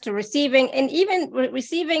yes to receiving, and even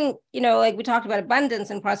receiving, like we talked about abundance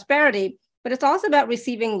and prosperity, but it's also about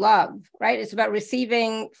receiving love, right? It's about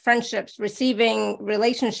receiving friendships, receiving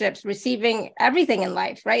relationships, receiving everything in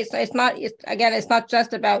life, right? So it's not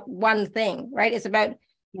just about one thing, right? It's about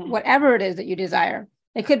whatever it is that you desire.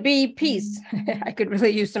 It could be peace. I could really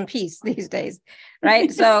use some peace these days,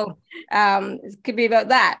 right? So it could be about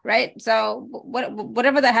that, right? So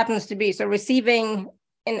whatever that happens to be. So receiving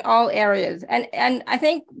in all areas. And I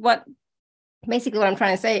think basically what I'm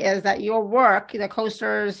trying to say is that your work, the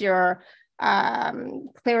coasters, your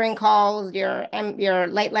clearing calls, your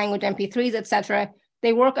light language MP3s, etc.,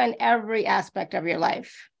 they work on every aspect of your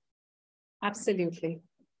life. Absolutely.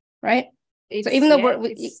 Right? So even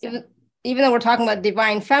though we're talking about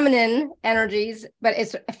divine feminine energies, but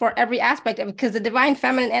it's for every aspect of it, because the divine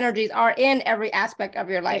feminine energies are in every aspect of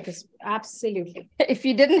your life. Yes, absolutely. If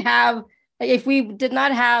we did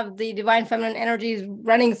not have the divine feminine energies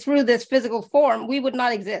running through this physical form, we would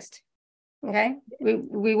not exist. Okay.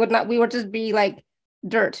 We would not, we would just be like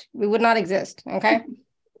dirt. We would not exist. Okay.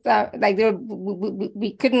 So like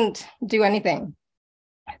we couldn't do anything.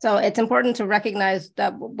 So it's important to recognize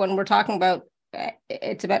that when we're talking about,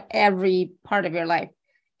 it's about every part of your life,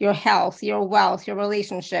 your health, your wealth, your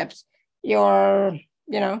relationships, your,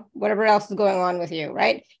 whatever else is going on with you,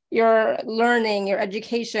 right? Your learning, your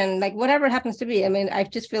education, like whatever it happens to be. I mean, I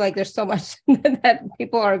just feel like there's so much that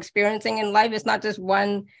people are experiencing in life. It's not just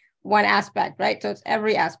one aspect, right? So it's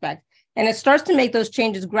every aspect. And it starts to make those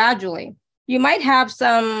changes gradually. You might have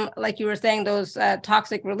some, like you were saying, those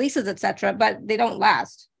toxic releases, etc., but they don't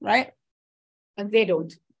last, right? They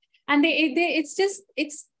don't. And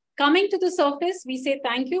it's coming to the surface. We say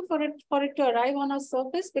thank you for it to arrive on our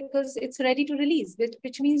surface because it's ready to release,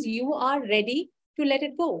 which means you are ready to let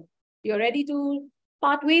it go. You're ready to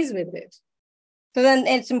part ways with it. So then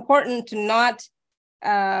it's important to not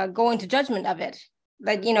go into judgment of it.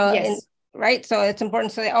 Like, yes. Right? So it's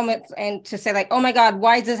important to say like, oh my God,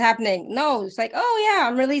 why is this happening? No, it's like, oh yeah,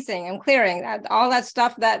 I'm releasing, I'm clearing. All that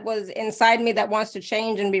stuff that was inside me that wants to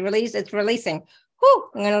change and be released, it's releasing. Whew,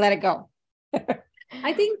 I'm going to let it go.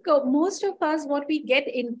 I think most of us, what we get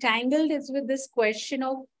entangled is with this question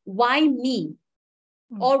of why me?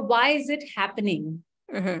 Or why is it happening?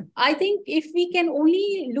 Mm-hmm. I think if we can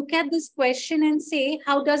only look at this question and say,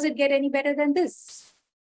 how does it get any better than this?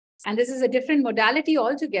 And this is a different modality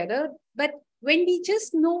altogether. But when we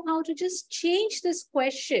just know how to just change this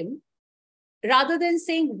question, rather than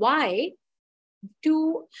saying why,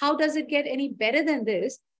 to how does it get any better than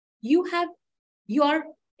this, you're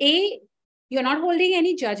not holding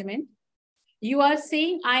any judgment. You are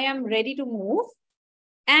saying, I am ready to move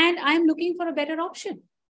and I'm looking for a better option.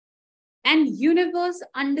 And universe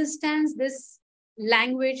understands this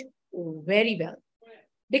language very well.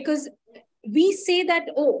 Because we say that,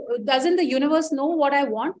 doesn't the universe know what I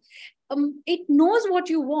want? It knows what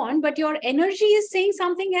you want, but your energy is saying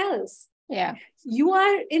something else. Yeah. You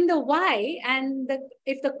are in the why. And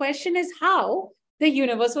if the question is how, the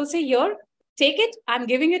universe will say, here, take it. I'm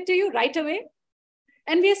giving it to you right away.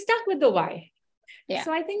 And we are stuck with the why. Yeah.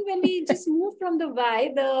 So I think when we just move from the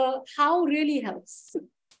why, the how really helps.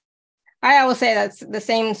 I always say that's the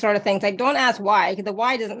same sort of thing. It's like, don't ask why, because the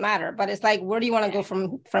why doesn't matter. But it's like, where do you want to go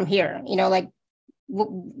from here?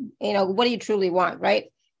 What do you truly want,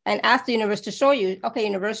 right? And ask the universe to show you. Okay,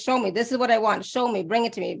 universe, show me. This is what I want. Show me. Bring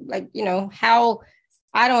it to me. Like, how.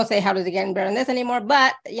 I don't say how does it get better than this anymore,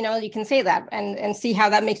 but you can say that and see how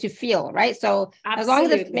that makes you feel, right? So Absolutely. As long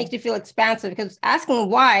as it makes you feel expansive, because asking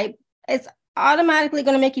why, it's automatically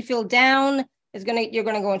going to make you feel down. You're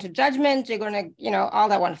going to go into judgment. You're going to, all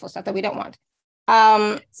that wonderful stuff that we don't want.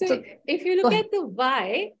 So if you look at the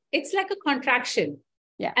why, it's like a contraction.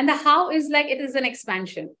 Yeah. And the how is like, it is an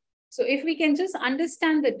expansion. So if we can just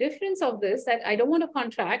understand the difference of this, that I don't want to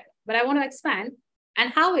contract, but I want to expand,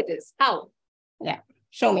 and how it is, how. Yeah.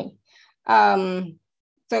 Show me.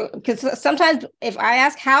 So, because sometimes if I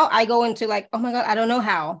ask how, I go into like, oh my God, I don't know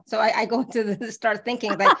how. So I go into start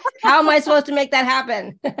thinking like, how am I supposed to make that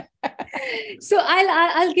happen? So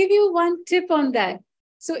I'll give you one tip on that.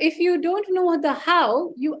 So if you don't know the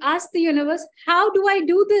how, you ask the universe, how do I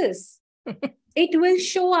do this? It will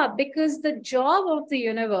show up, because the job of the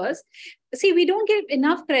universe, see, we don't give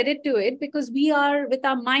enough credit to it, because we are, with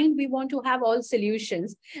our mind, we want to have all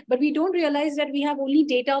solutions, but we don't realize that we have only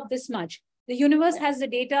data of this much. The universe has the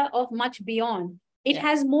data of much beyond. It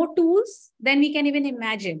has more tools than we can even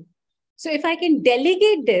imagine. So if I can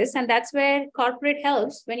delegate this, and that's where corporate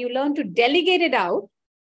helps, when you learn to delegate it out,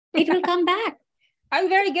 it will come back. I'm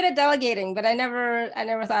very good at delegating, but I never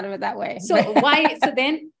thought of it that way. So why? So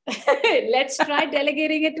then let's try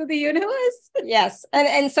delegating it to the universe. Yes.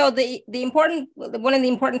 And so one of the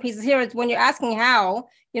important pieces here is when you're asking how,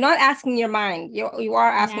 you're not asking your mind. You are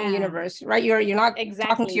asking the universe, right? You're not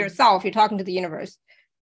talking to yourself, you're talking to the universe.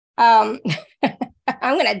 I'm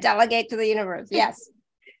going to delegate to the universe. Yes.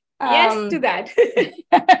 Yes to that.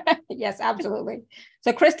 Yes, absolutely.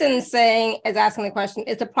 So Kristen is asking the question,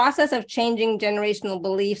 is the process of changing generational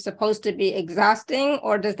beliefs supposed to be exhausting,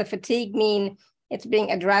 or does the fatigue mean it's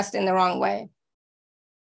being addressed in the wrong way?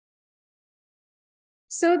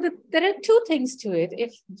 So there are two things to it.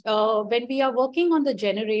 If when we are working on the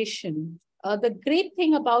generation, the great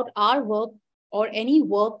thing about our work, or any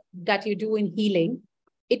work that you do in healing,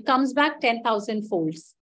 it comes back 10,000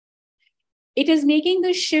 folds. It is making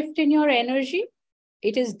the shift in your energy.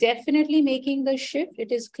 It is definitely making the shift.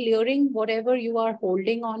 It is clearing whatever you are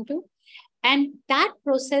holding on to. And that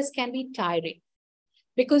process can be tiring,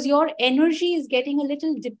 because your energy is getting a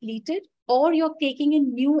little depleted, or you're taking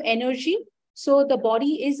in new energy. So the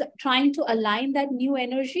body is trying to align that new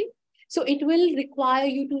energy. So it will require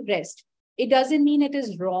you to rest. It doesn't mean it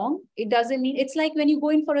is wrong. It doesn't mean, it's like when you go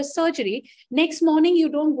in for a surgery, next morning you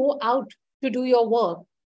don't go out to do your work.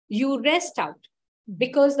 You rest out,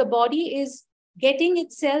 because the body is getting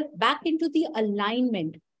itself back into the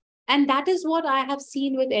alignment. And that is what I have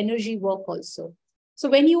seen with energy work also. So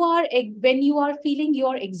when you are feeling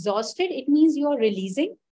you're exhausted, it means you're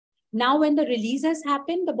releasing. Now, when the release has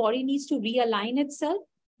happened, the body needs to realign itself,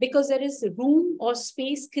 because there is room or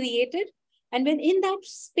space created. And when in that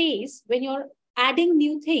space, when you're adding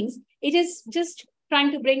new things, it is just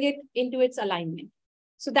trying to bring it into its alignment.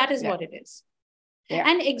 So that is what it is. Yeah.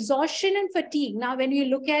 And exhaustion and fatigue. Now, when you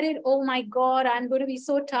look at it, oh my God, I'm going to be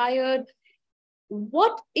so tired.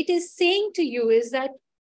 What it is saying to you is that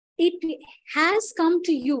it has come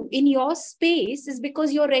to you in your space is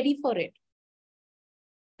because you're ready for it.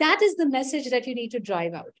 That is the message that you need to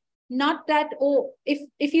drive out. Not that, oh,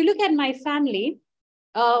 if you look at my family,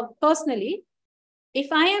 personally,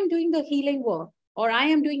 if I am doing the healing work, or I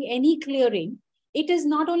am doing any clearing, it is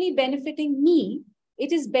not only benefiting me,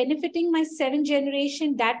 it is benefiting my 7th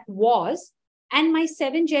generation that was, and my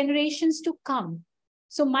 7 generations to come.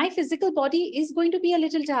 So my physical body is going to be a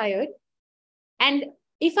little tired. And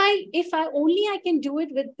if I can do it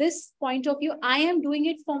with this point of view, I am doing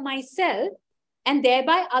it for myself, and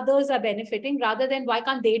thereby others are benefiting, rather than why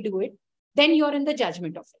can't they do it? Then you're in the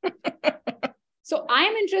judgment of it. So I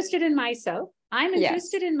am interested in myself. I'm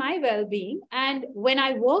interested in my well-being. And when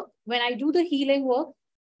I do the healing work,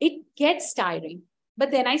 it gets tiring. But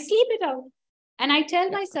then I sleep it out. And I tell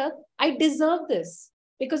myself, I deserve this.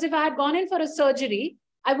 Because if I had gone in for a surgery,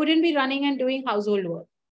 I wouldn't be running and doing household work.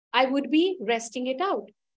 I would be resting it out.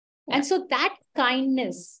 Yeah. And so that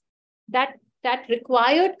kindness, that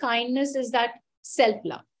required kindness is that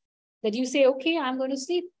self-love. That you say, okay, I'm going to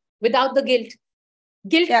sleep without the guilt.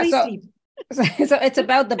 Guilt-free sleep. So it's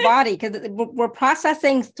about the body, because we're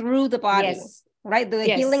processing through the body, right? The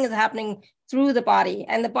healing is happening through the body,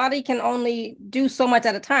 and the body can only do so much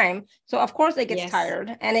at a time. So of course it gets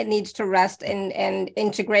tired, and it needs to rest and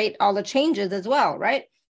integrate all the changes as well, right?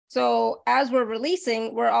 So as we're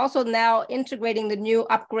releasing, we're also now integrating the new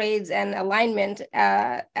upgrades and alignment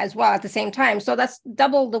as well at the same time. So that's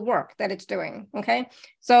double the work that it's doing, okay?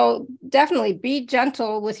 So definitely be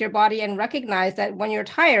gentle with your body, and recognize that when you're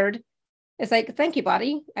tired, it's like, thank you,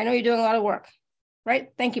 body. I know you're doing a lot of work, right?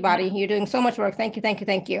 Thank you, body. You're doing so much work. Thank you, thank you,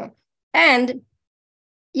 thank you. And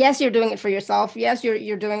yes, you're doing it for yourself. Yes,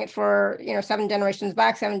 you're doing it for, 7 generations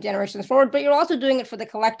back, 7 generations forward, but you're also doing it for the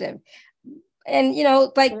collective. And,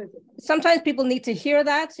 like sometimes people need to hear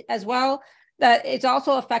that as well, that it's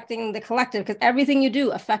also affecting the collective, because everything you do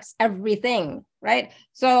affects everything, right?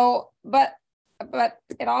 So, but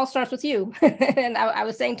it all starts with you. And I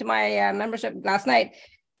was saying to my membership last night,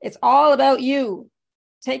 it's all about you.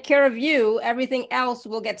 Take care of you. Everything else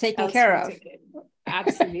will get taken care of.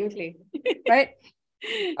 Absolutely. Right?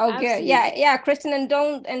 Oh, good. Yeah, Kristen, and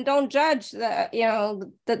don't judge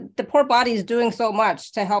the poor body is doing so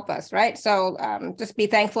much to help us, right? So just be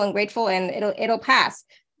thankful and grateful, and it'll pass.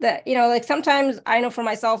 Like sometimes I know for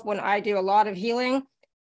myself, when I do a lot of healing,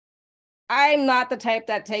 I'm not the type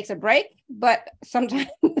that takes a break, but sometimes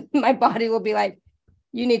my body will be like,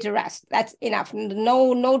 you need to rest. That's enough.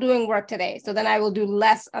 No doing work today. So then I will do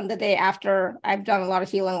less on the day after I've done a lot of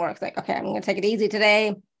healing work. It's like, okay, I'm going to take it easy today.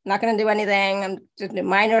 I'm not going to do anything. I'm just doing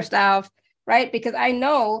minor stuff, right? Because I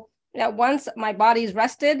know that once my body's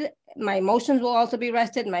rested, my emotions will also be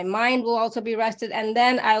rested. My mind will also be rested. And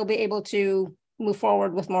then I'll be able to move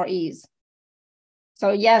forward with more ease.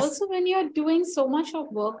 So yes. Also, when you're doing so much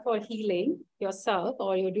of work for healing yourself,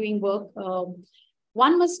 or you're doing work,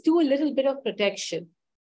 one must do a little bit of protection,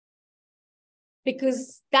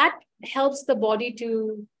 because that helps the body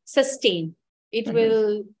to sustain. It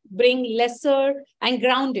will bring lesser and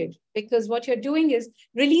grounded, because what you're doing is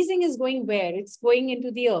releasing is going where? It's going into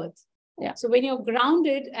the earth. Yeah. So when you're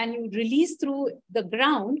grounded and you release through the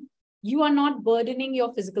ground, you are not burdening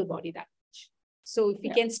your physical body that much. So if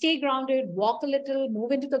you can stay grounded, walk a little,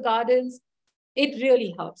 move into the gardens, it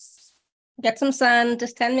really helps. Get some sun,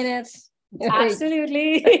 just 10 minutes.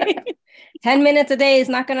 Absolutely. 10 minutes a day is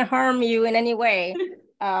not going to harm you in any way.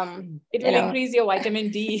 It will increase your vitamin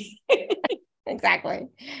D. Exactly.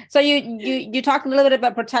 So you talked a little bit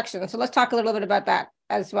about protection. So let's talk a little bit about that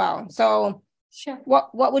as well. So sure.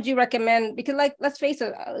 What would you recommend? Because like, let's face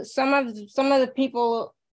it, some of the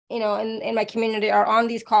people, in my community are on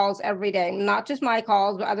these calls every day, not just my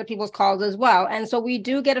calls, but other people's calls as well. And so we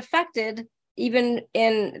do get affected even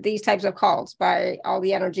in these types of calls by all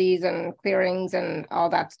the energies and clearings and all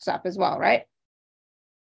that stuff as well, right?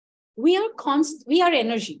 We are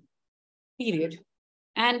energy, period.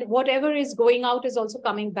 And whatever is going out is also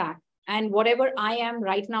coming back. And whatever I am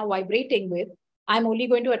right now vibrating with, I'm only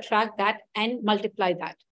going to attract that and multiply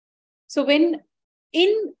that. So when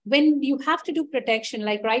you have to do protection,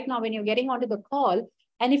 like right now, when you're getting onto the call,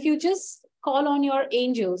 and if you just call on your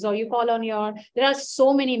angels, or you call on there are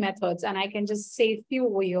so many methods, and I can just say a few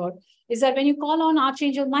over here, is that when you call on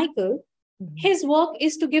Archangel Michael, his work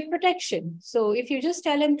is to give protection. So if you just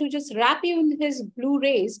tell him to just wrap you in his blue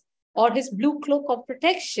rays or his blue cloak of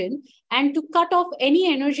protection, and to cut off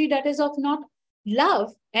any energy that is of not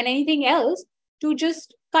love and anything else, to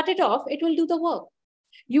just cut it off, it will do the work.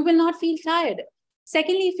 You will not feel tired.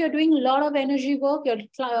 Secondly, if you're doing a lot of energy work, you're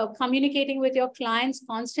communicating with your clients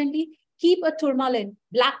constantly, keep a tourmaline,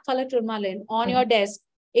 black color tourmaline on your desk,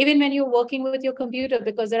 even when you're working with your computer,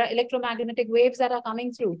 because there are electromagnetic waves that are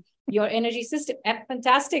coming through your energy system.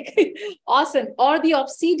 Fantastic. Awesome. Or the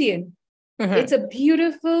obsidian. It's a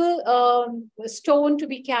beautiful stone to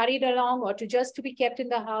be carried along, or to be kept in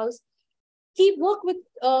the house. Keep work with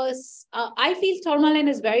I feel tourmaline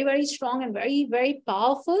is very, very strong and very, very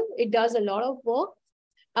powerful. It does a lot of work.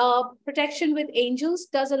 Protection with angels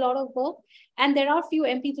does a lot of work. And there are a few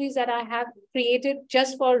MP3s that I have created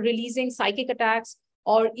just for releasing psychic attacks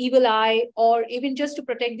or evil eye, or even just to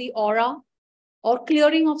protect the aura or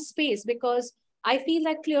clearing of space, because I feel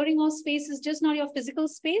that clearing of space is just not your physical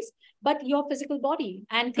space, but your physical body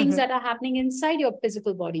and things that are happening inside your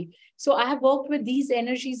physical body. So I have worked with these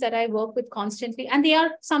energies that I work with constantly. And they are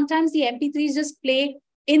sometimes the MP3s just play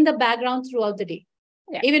in the background throughout the day.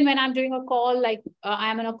 Yeah. Even when I'm doing a call, like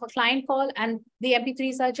I'm on a client call, and the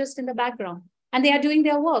MP3s are just in the background and they are doing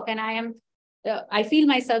their work. And I feel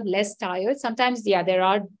myself less tired. Sometimes, yeah, there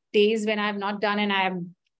are days when I have not done and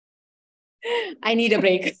I need a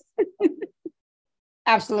break.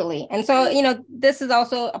 Absolutely. And so, this is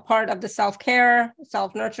also a part of the self-care,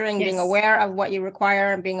 self-nurturing, being aware of what you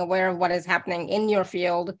require and being aware of what is happening in your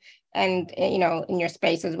field and, in your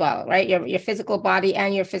space as well, right? Your physical body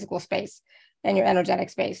and your physical space and your energetic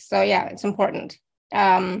space. So yeah, it's important.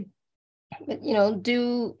 But,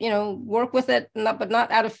 work with it, but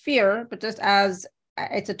not out of fear, but just as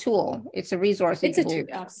it's a tool, it's a resource. It's a tool,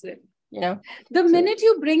 absolutely. The minute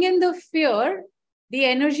you bring in the fear, the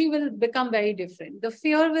energy will become very different. The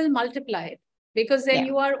fear will multiply, because then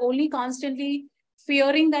you are only constantly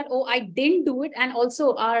fearing that, oh, I didn't do it. And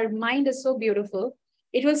also our mind is so beautiful.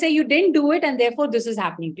 It will say you didn't do it, and therefore this is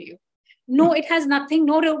happening to you. No, it has nothing,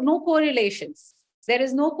 no correlations. There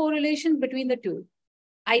is no correlation between the two.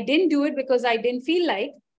 I didn't do it because I didn't feel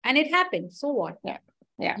like, and it happened. So what?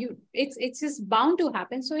 Yeah. It's just bound to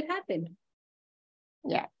happen. So it happened.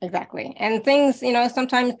 Yeah, exactly. And things,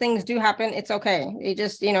 sometimes things do happen. It's okay. You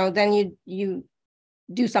just, then you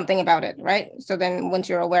do something about it, right? So then once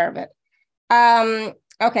you're aware of it.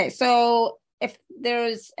 Okay, so if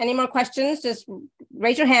there's any more questions, just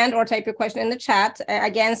raise your hand or type your question in the chat.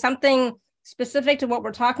 Again, something specific to what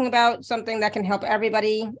we're talking about, something that can help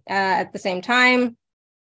everybody at the same time,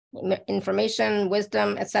 information,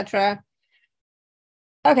 wisdom, etc.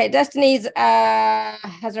 Okay, Destiny's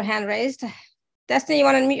has her hand raised. Destiny, you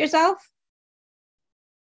want to unmute yourself?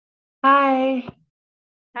 Hi.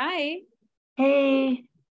 Hi. Hey.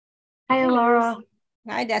 Hi, Hello. Laura.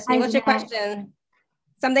 Hi, Destiny. What's your question?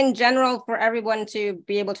 Something general for everyone to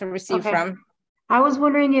be able to receive from. I was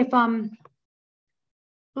wondering if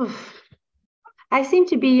I seem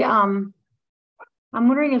to be I'm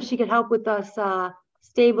wondering if she could help with us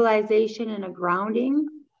stabilization and a grounding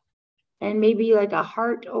and maybe like a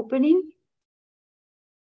heart opening.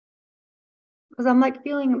 Because I'm like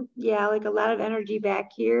feeling, like a lot of energy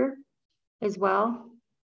back here as well.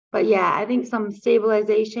 But yeah, I think some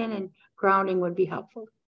stabilization and grounding would be helpful.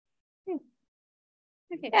 Okay.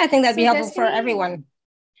 Yeah, I think that'd be helpful for everyone.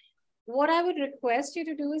 What I would request you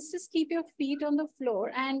to do is just keep your feet on the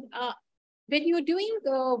floor. And when you're doing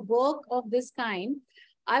the work of this kind,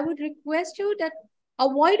 I would request you that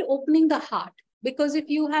avoid opening the heart. Because if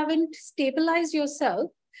you haven't stabilized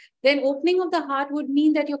yourself, then opening of the heart would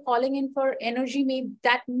mean that you're calling in for energy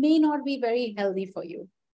that may not be very healthy for you.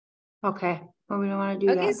 Okay. Well, we don't want to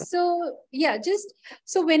do that. Okay, so yeah,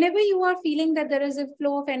 so whenever you are feeling that there is a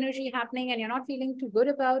flow of energy happening and you're not feeling too good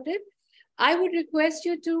about it, I would request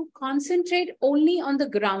you to concentrate only on the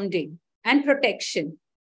grounding and protection.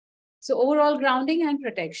 So overall grounding and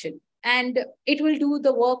protection, and it will do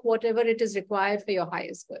the work, whatever it is required for your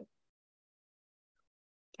highest good.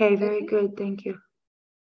 Okay, very good. Thank you.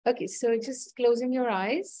 Okay, so just closing your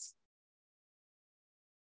eyes.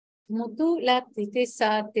 Mutu la tite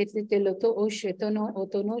sa tite te loto o shetono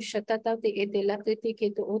otono shatata te ete la tite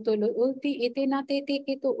ke to otolo ulti ete na tete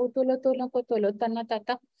ke to otolo tono kotolo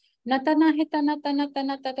tanatata natana hetana tana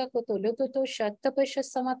tata kotolo to shatta pasha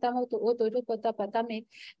samatama to otolo kota patame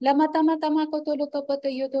lamatama tama kotolo to poto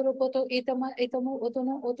yotoro poto etama etomo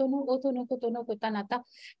otono kotono kotanata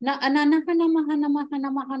na anana hana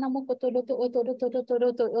mahana mo kotolo to otolo to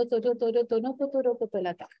kotolo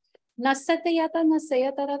kotolata. Nasatayata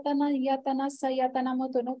nasayatarata yatana sayatana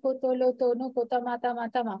motono kotolo tono kotamata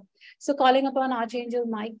matama. So calling upon Archangel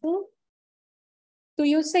Michael. To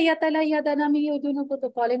you sayatala yadanami yoduno koto,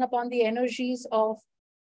 calling upon the energies of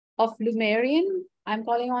Lumerian. I'm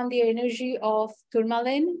calling on the energy of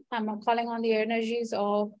Tourmaline. I'm calling on the energies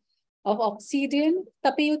of obsidian.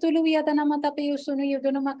 Tapiyutulu yadanama tapiyusunu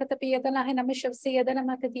yudunu makatapi yadana hinamishavsi yadana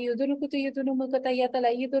makati yudunu kutu yudunu mukata yatala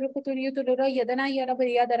yuduru kutu yuduru yadana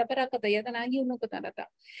yarabari yadara parakata yadana yunukutanata.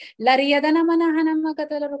 Lari yadana manahana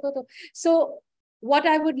makatala rukoto. So what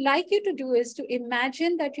I would like you to do is to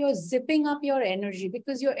imagine that you're zipping up your energy,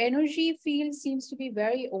 because your energy field seems to be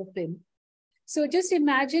very open. So just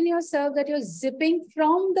imagine yourself that you're zipping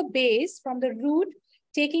from the base, from the root,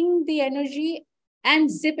 taking the energy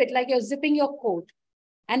and zip it like you're zipping your coat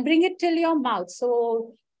and bring it till your mouth.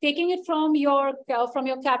 So taking it from your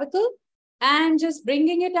clavicle and just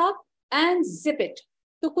bringing it up and zip it.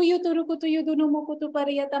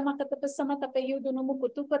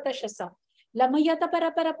 Lamayata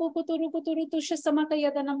para puputuru kuturu tusha samaka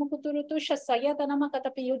yata namukuturu tusha sayata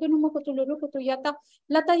namakatapi yudunu mukuturu kutuyata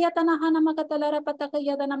lata yata nahana makatalara pataka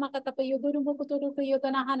yada namakatapi yudunu mukuturu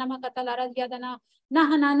kuyutana hana makatalara yadana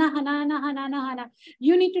nahana.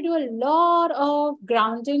 You need to do a lot of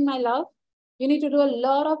grounding, my love. You need to do a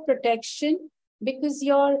lot of protection, because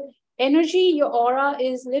your energy, your aura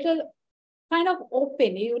is little kind of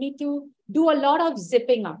open. You need to do a lot of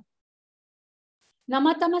zipping up.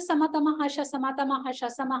 Namatama samatama hasha samatama hasha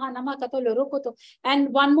samaha namakato lorukoto.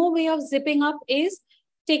 And one more way of zipping up is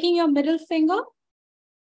taking your middle finger,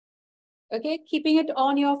 okay, keeping it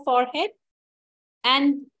on your forehead,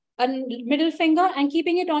 and a middle finger, and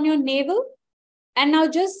keeping it on your navel, and now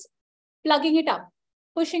just plugging it up,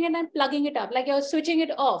 pushing it and plugging it up, like you're switching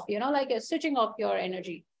it off, like you're switching off your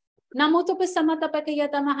energy. Namuto pasamata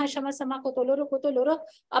pakayata mahashama samakotoloro kotoloro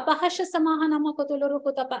apahasha samahanama kotoloro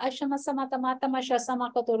kotapa ashama samata mata masha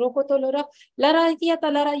samakotoro kotoloro lara yata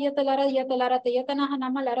lara tayatana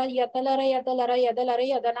hanama lara yadalara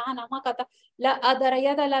yadana hanama kata la adara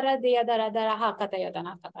yada lara de yadara dara hakata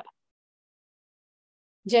yadana katara.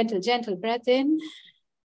 Gentle breath in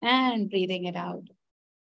and breathing it out.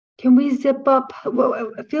 Can we zip up?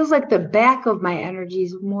 Well, it feels like the back of my energy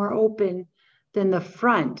is more open than the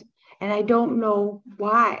front, and I don't know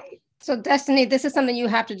why. So Destiny, this is something you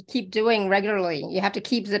have to keep doing regularly. You have to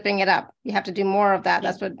keep zipping it up. You have to do more of that.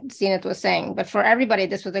 That's what Zeenat was saying. But for everybody,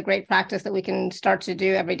 this was a great practice that we can start to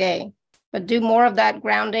do every day. But do more of that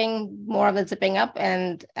grounding, more of the zipping up,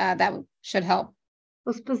 and that should help.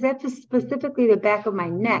 Well, specifically the back of my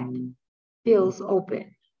neck feels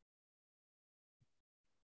open.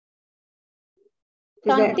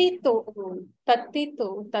 Tatito.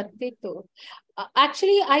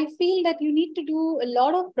 Actually, I feel that you need to do a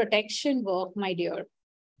lot of protection work, my dear.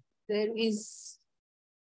 There is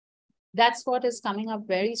That's what is coming up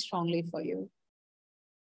very strongly for you.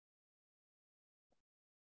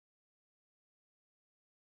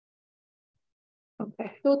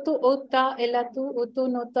 Okay. Work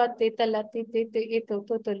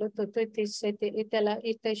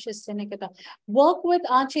with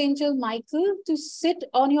Archangel Michael to sit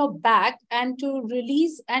on your back and to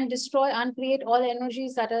release and destroy and create all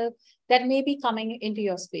energies that may be coming into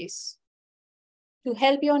your space. To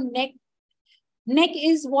help your neck. Neck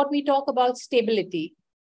is what we talk about stability.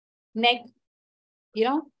 Neck, you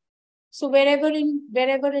know. So wherever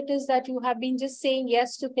it is that you have been just saying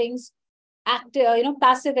yes to things, active,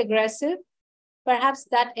 passive aggressive, perhaps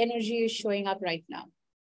that energy is showing up right now.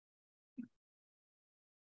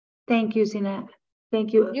 Thank you, Zeenat.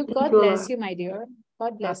 Thank you. God bless you, my dear.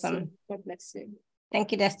 God bless you. God bless you.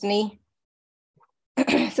 Thank you, Destiny.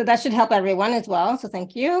 So that should help everyone as well. So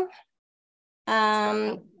thank you.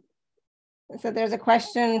 So there's a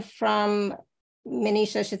question from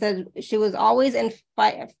Manisha. She said she was always in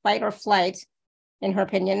fight or flight, in her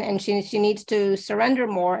opinion, and she needs to surrender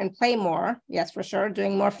more and play more. Yes, for sure.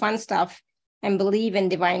 Doing more fun stuff and believe in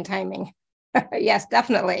divine timing. Yes,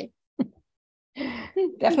 definitely.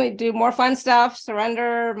 Definitely do more fun stuff,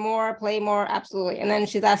 surrender more, play more. Absolutely. And then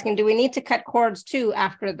she's asking, do we need to cut cords too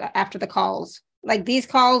after the calls? Like these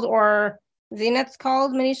calls or Zeenat's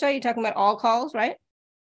calls, Manisha? You're talking about all calls, right?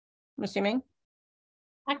 I'm assuming.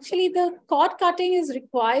 Actually, the cord cutting is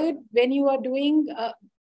required when you are doing,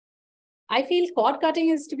 I feel cord cutting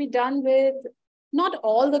is to be done with not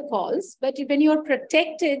all the calls, but when you're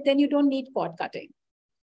protected, then you don't need cord cutting.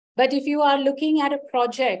 But if you are looking at a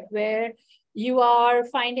project where you are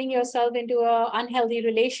finding yourself into an unhealthy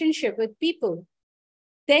relationship with people,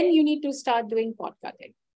 then you need to start doing cord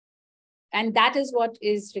cutting. And that is what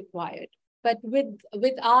is required. But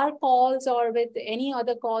with our calls or with any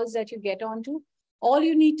other calls that you get onto, all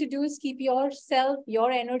you need to do is keep yourself, your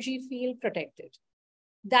energy field protected.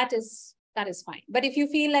 That is fine. But if you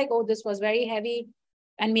feel like, oh, this was very heavy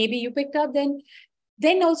and maybe you picked up,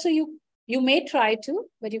 then also you may try to,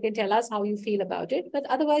 but you can tell us how you feel about it. But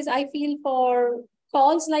otherwise, I feel for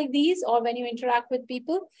calls like these or when you interact with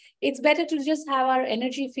people, it's better to just have our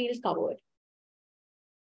energy field covered.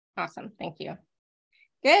 Awesome. Thank you.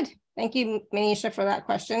 Good. Thank you, Manisha, for that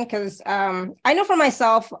question. Because I know for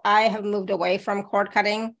myself, I have moved away from cord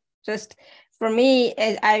cutting. Just for me,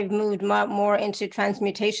 I've moved more into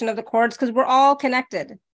transmutation of the cords because we're all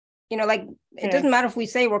connected. It doesn't matter if we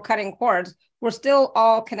say we're cutting cords, we're still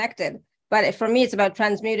all connected. But for me, it's about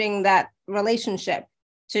transmuting that relationship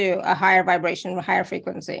to a higher vibration, a higher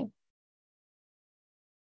frequency.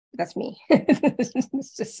 That's me.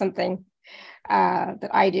 It's just something that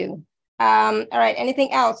I do. All right.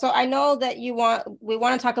 Anything else? So I know that we want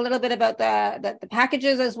to talk a little bit about the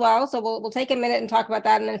packages as well. So we'll take a minute and talk about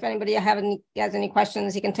that. And then if anybody has any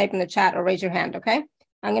questions, you can type in the chat or raise your hand. Okay.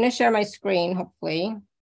 I'm going to share my screen. Hopefully. I'm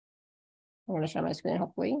going to share my screen.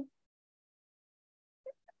 Hopefully.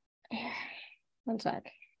 One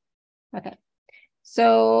sec. Okay.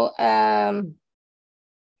 So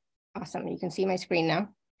awesome. You can see my screen now.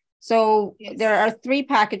 So yes. There are 3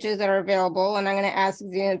 packages that are available, and I'm going to ask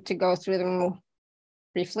Zeenat to go through them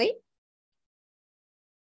briefly.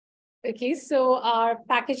 Okay, so our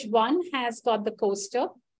package 1 has got the coaster,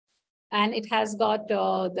 and it has got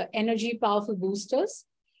the energy powerful boosters.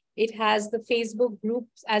 It has the Facebook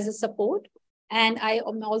groups as a support, and I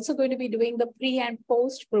am also going to be doing the pre and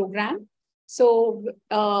post program. So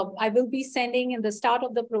I will be sending in the start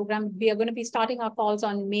of the program. We are going to be starting our calls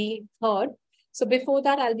on May 3rd. So before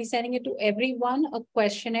that, I'll be sending it to everyone, a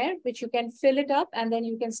questionnaire, which you can fill it up, and then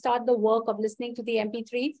you can start the work of listening to the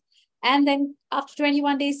MP3s. And then after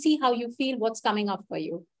 21 days, see how you feel, what's coming up for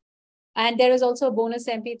you. And there is also a bonus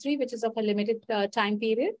MP3, which is of a limited time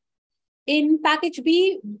period. In package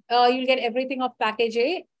B, you'll get everything of package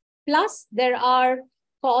A. Plus, there are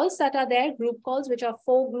calls that are there, group calls, which are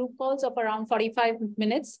 4 group calls of around 45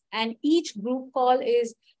 minutes. And each group call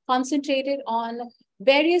is concentrated on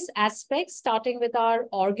various aspects, starting with our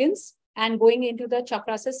organs and going into the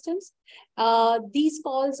chakra systems. These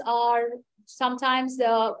calls are sometimes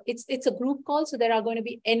it's a group call, so there are going to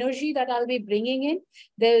be energy that I'll be bringing in.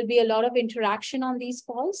 There will be a lot of interaction on these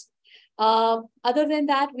calls. Other than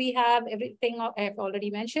that, we have everything I've already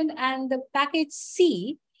mentioned, and the package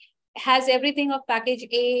C has everything of package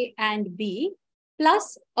A and B,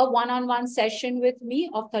 plus a one-on-one session with me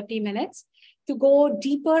of 30 minutes. To go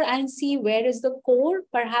deeper and see where is the core,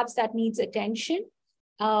 perhaps that needs attention.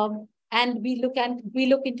 And we look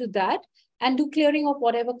into that and do clearing of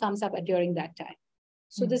whatever comes up during that time.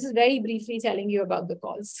 So this is very briefly telling you about the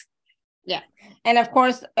calls. Yeah. And of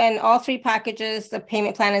course, in all three packages, the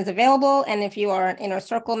payment plan is available. And if you are an Inner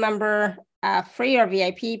Circle member, free or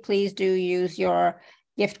VIP, please do use your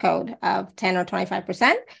gift code of 10 or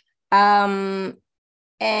 25%. And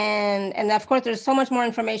of course, there's so much more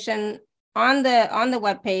information on the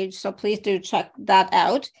webpage. So please do check that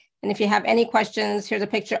out. And if you have any questions, here's a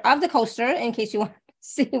picture of the coaster in case you want to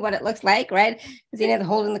see what it looks like, right? Zeenat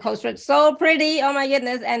holding the coaster. It's so pretty. Oh my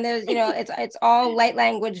goodness. And there's, it's all light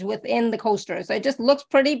language within the coaster. So it just looks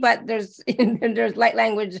pretty, but there's light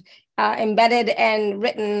language embedded and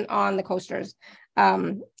written on the coasters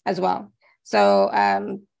as well. So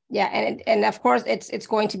yeah, and of course it's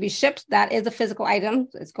going to be shipped. That is a physical item.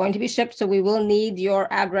 It's going to be shipped. So we will need your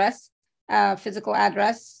address, physical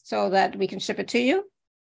address, so that we can ship it to you.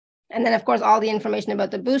 And then of course, all the information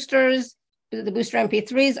about the boosters, the booster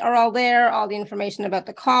MP3s are all there. All the information about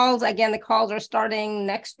the calls. Again, the calls are starting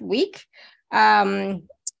next week. The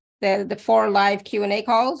 4 live Q&A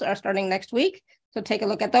calls are starting next week. So take a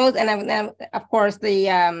look at those. And then of course,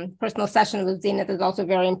 the personal session with Zeenat is also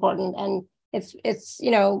very important. And it's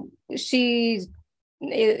she's,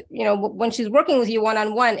 when she's working with you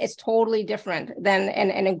one-on-one, it's totally different than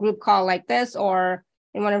in a group call like this, or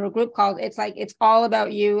in one of her group calls. It's like, it's all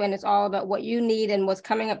about you, and it's all about what you need and what's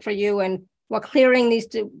coming up for you, and what clearing needs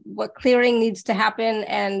to happen,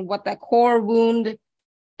 and what the core wound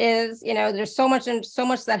is. There's so much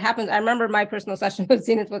that happens. I remember my personal session with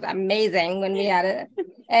Zeenat was amazing when we had it.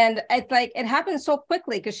 And it's like, it happens so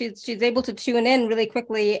quickly because she's able to tune in really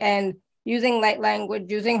quickly, and using light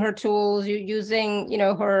language, using her tools, using,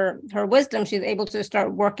 her wisdom, she's able to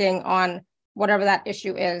start working on whatever that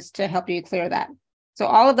issue is to help you clear that. So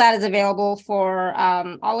all of that is available for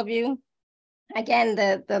all of you. Again,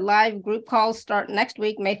 the live group calls start next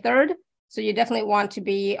week, May 3rd. So you definitely want to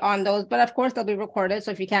be on those, but of course they'll be recorded.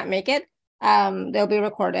 So if you can't make it, they'll be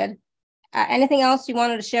recorded. Anything else you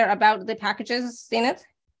wanted to share about the packages, Zeenat?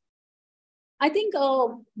 I think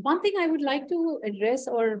one thing I would like to address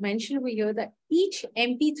or mention over here, that each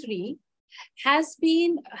MP3 has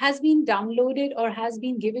been downloaded or has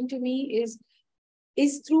been given to me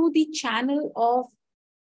is through the channel of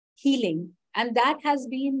healing. And that has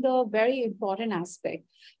been the very important aspect.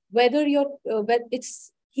 Whether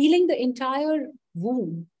it's healing the entire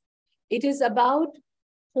wound, it is about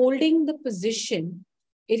holding the position.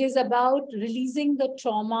 It is about releasing the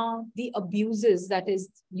trauma, the abuses that is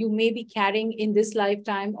you may be carrying in this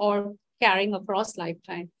lifetime or carrying across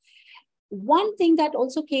lifetime. One thing that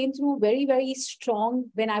also came through very, very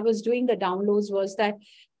strong when I was doing the downloads was that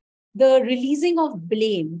the releasing of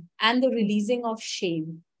blame and the releasing of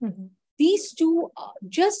shame. Mm-hmm. These two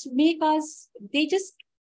just make us, they just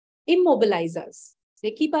immobilize us.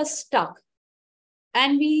 They keep us stuck.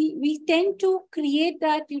 And we tend to create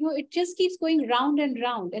that, it just keeps going round and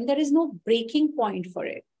round, and there is no breaking point for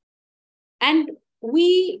it. And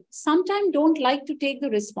we sometimes don't like to take the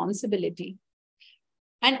responsibility.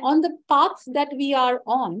 And on the path that we are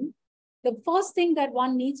on, the first thing that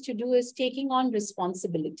one needs to do is taking on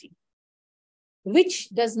responsibility, which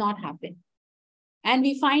does not happen. And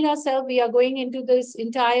we find ourselves, we are going into this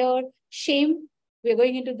entire shame, we're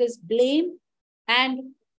going into this blame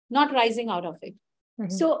and not rising out of it.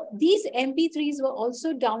 Mm-hmm. So these MP3s were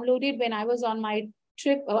also downloaded when I was on my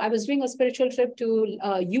trip. I was doing a spiritual trip to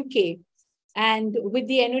UK, and with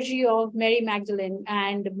the energy of Mary Magdalene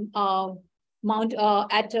and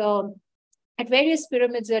at various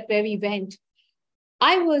pyramids where we went,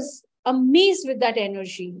 I was amazed with that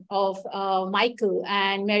energy of Michael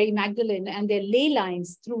and Mary Magdalene, and their ley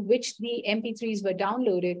lines through which the MP3s were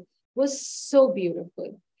downloaded was so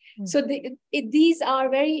beautiful. Mm-hmm. So these are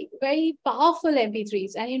very, very powerful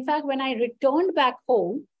MP3s. And in fact, when I returned back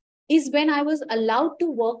home is when I was allowed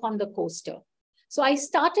to work on the coaster. So I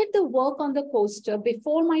started the work on the coaster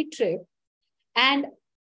before my trip. And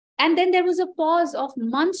then there was a pause of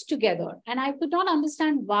months together. And I could not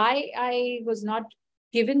understand why I was not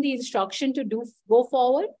given the instruction to go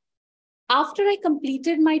forward. After I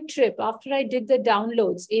completed my trip, after I did the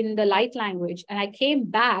downloads in the light language, and I came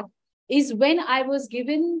back, is when I was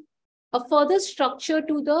given a further structure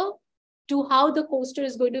to how the coaster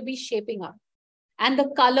is going to be shaping up. And the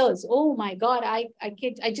colors, oh my God, I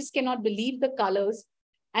just cannot believe the colors.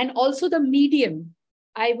 And also the medium.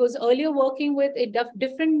 I was earlier working with a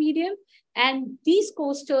different medium, and these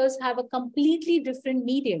coasters have a completely different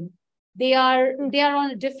medium. They are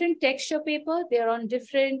on a different texture paper. They are on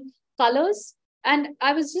different colors. And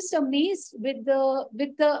I was just amazed with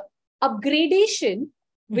the upgradation,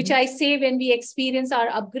 which I say when we experience our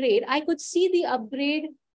upgrade. I could see the upgrade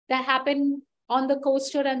that happened on the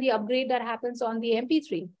coaster and the upgrade that happens on the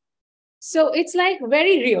MP3. So it's like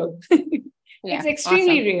very real. It's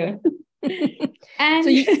extremely real. And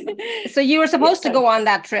so you were supposed to go on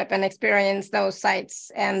that trip and experience those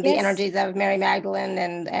sites and the energies of Mary Magdalene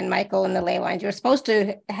and Michael and the ley lines. You're supposed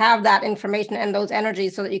to have that information and those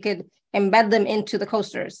energies so that you could embed them into the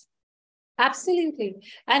coasters. Absolutely.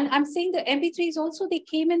 And I'm saying the MP3s also, they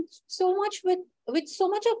came in so much with so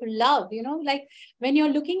much of love, like when you're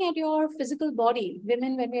looking at your physical body,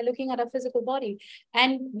 women, when we're looking at our physical body,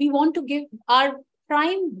 and we want to give our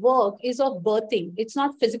prime work is of birthing. It's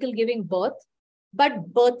not physical giving birth,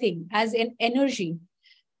 but birthing as in energy.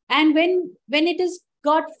 And when it is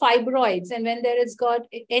got fibroids, and when there is got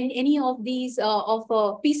any of these of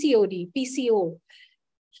PCOD, PCO,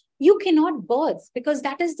 you cannot birth because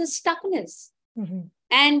that is the stuckness. Mm-hmm.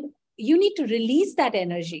 And you need to release that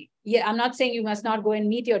energy. Yeah, I'm not saying you must not go and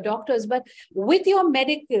meet your doctors, but with your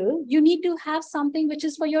medical, you need to have something which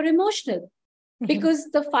is for your emotional. Because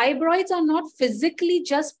the fibroids are not physically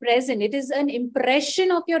just present. It is an impression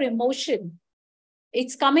of your emotion.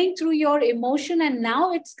 It's coming through your emotion, and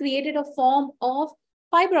now it's created a form of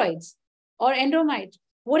fibroids or endomite.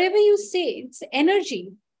 Whatever you say, it's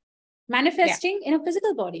energy manifesting in a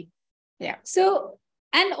physical body. Yeah. So,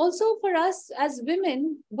 and also for us as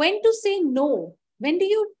women, when to say no? When do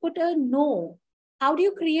you put a no? How do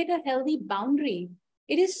you create a healthy boundary?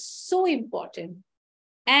 It is so important.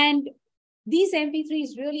 And these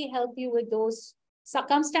MP3s really help you with those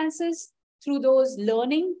circumstances through those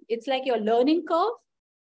learning. It's like your learning curve.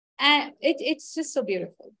 And it's just so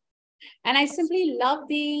beautiful. And I simply love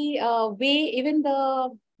the way even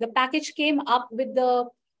the package came up with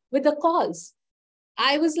the calls.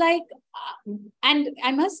 I was like, and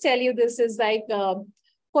I must tell you, this is like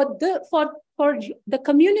for the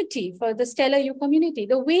community, for the Stellar You community,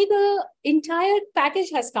 the way the entire package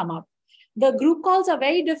has come up. The group calls are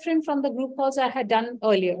very different from the group calls I had done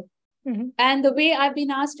earlier. Mm-hmm. And the way I've been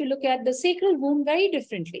asked to look at the sacral womb very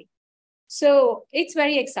differently. So it's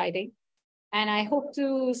very exciting. And I hope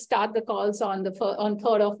to start the calls on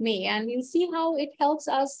 3rd of May. And we'll see how it helps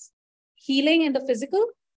us healing in the physical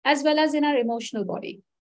as well as in our emotional body.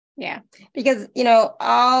 Yeah, because,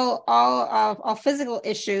 all of physical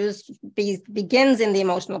issues begins in the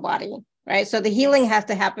emotional body, right? So the healing has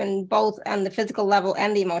to happen both on the physical level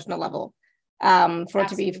and the emotional level. For it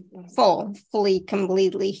to be fully,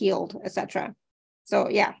 completely healed, etc. So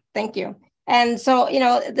yeah, thank you. And so,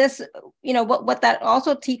 this, what that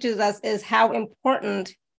also teaches us is how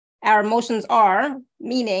important our emotions are,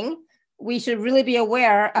 meaning we should really be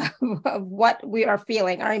aware of what we are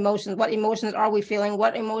feeling, our emotions. What emotions are we feeling?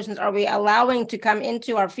 What emotions are we allowing to come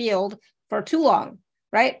into our field for too long,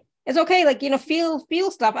 right? It's okay,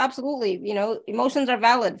 feel stuff, absolutely. Emotions are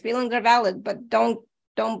valid, feelings are valid, but don't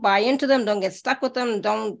buy into them, don't get stuck with them,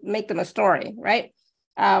 don't make them a story, right?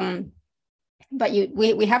 But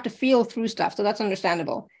we have to feel through stuff, so that's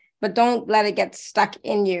understandable. But don't let it get stuck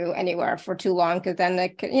in you anywhere for too long, because then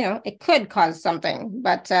it could cause something.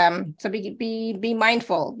 But so be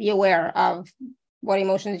mindful, be aware of what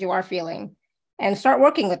emotions you are feeling, and start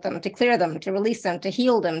working with them to clear them, to release them, to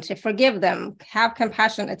heal them, to forgive them, have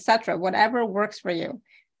compassion, etc. Whatever works for you,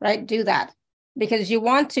 right? Do that. Because you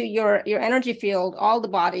want to your energy field, all the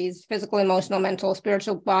bodies, physical, emotional, mental,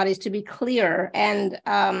 spiritual bodies, to be clear and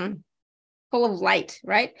full of light,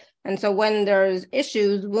 right? And so when there's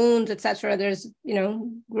issues, wounds, etc., there's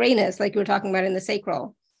grayness, like you were talking about in the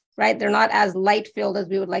sacral, right? They're not as light filled as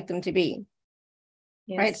we would like them to be,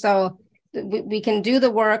 right? So we can do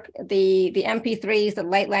the work. The MP3s, the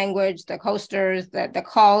light language, the coasters, the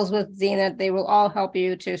calls with Zeenat, they will all help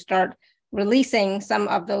you to start releasing some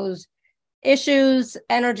of those issues,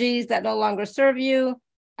 energies that no longer serve you,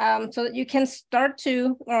 so that you can start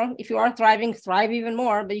to, or if you are thriving, thrive even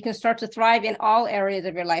more, but you can start to thrive in all areas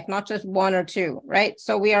of your life, not just one or two, right?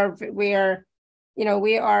 So we are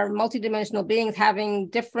multidimensional beings having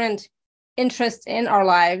different interests in our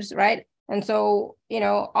lives, right? And so,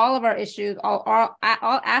 all of our issues, all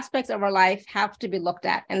aspects of our life have to be looked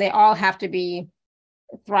at, and they all have to be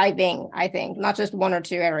thriving, I think, not just one or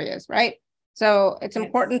two areas, right? So it's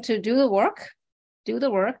important to do the work,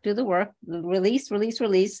 release,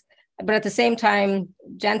 but at the same time,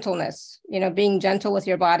 gentleness, being gentle with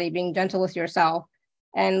your body, being gentle with yourself,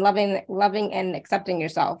 and loving and accepting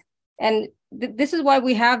yourself. And this is why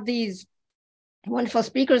we have these wonderful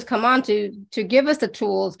speakers come on to give us the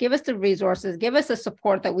tools, give us the resources, give us the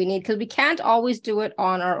support that we need, because we can't always do it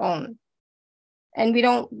on our own. And we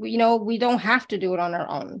don't have to do it on our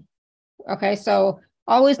own. Okay, so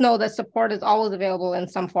always know that support is always available in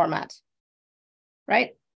some format, right?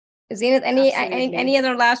 Zeenat, any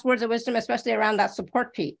other last words of wisdom, especially around that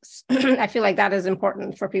support piece? I feel like that is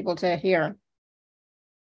important for people to hear.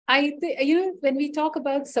 When we talk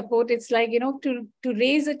about support, it's like, to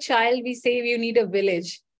raise a child, we say you need a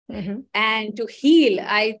village. Mm-hmm. And to heal,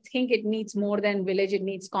 I think it needs more than village. It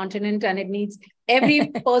needs continent, and it needs every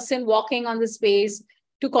person walking on the space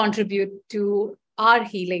to contribute to our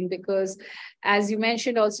healing. Because as you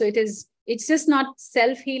mentioned also, it's just not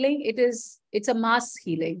self-healing. It's a mass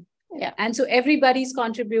healing. Yeah. And so everybody's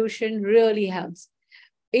contribution really helps.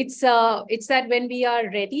 It's that when we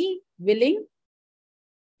are ready, willing,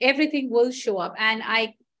 everything will show up. And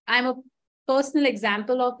I'm a personal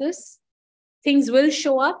example of this. Things will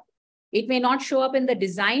show up. It may not show up in the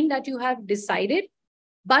design that you have decided,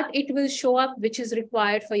 but it will show up, which is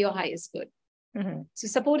required for your highest good. Mm-hmm. So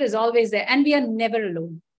support is always there, and we are never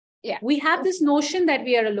alone. Yeah. We have this notion that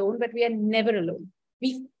we are alone, but we are never alone.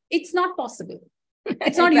 It's not possible.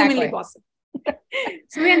 It's not humanly possible.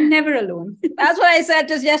 So we are never alone. That's what I said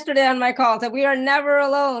just yesterday on my call, that we are never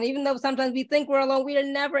alone. Even though sometimes we think we're alone, we are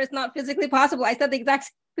never. It's not physically possible. I said the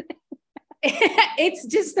exact same thing. It's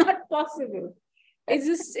just not possible. It's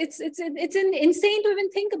insane to even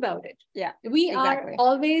think about it. Yeah, we are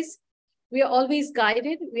always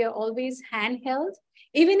guided. We are always handheld.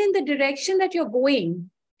 Even in the direction that you're going,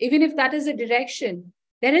 even if that is a direction,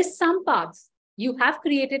 there is some path. You have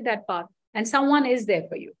created that path, and someone is there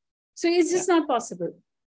for you. So it's just not possible.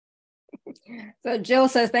 So Jill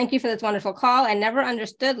says, thank you for this wonderful call. I never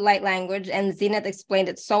understood light language, and Zeenat explained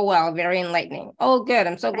it so well. Very enlightening. Oh, good.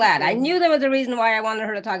 I'm so glad. I knew there was a reason why I wanted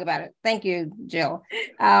her to talk about it. Thank you, Jill.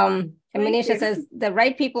 And Manisha says, the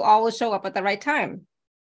right people always show up at the right time.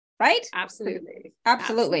 Right? Absolutely.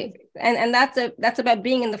 And that's about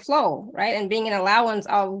being in the flow, right? And being in allowance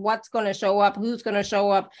of what's going to show up, who's going to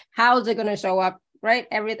show up, how's it going to show up, right?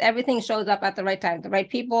 Everything shows up at the right time. The right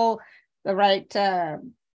people, the right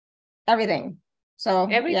everything. So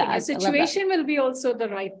everything. The situation will be also the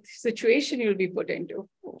right situation you'll be put into.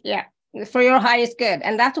 Yeah, for your highest good.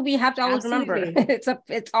 And that's what we have to always remember.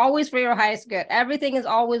 It's always for your highest good. Everything is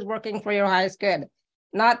always working for your highest good,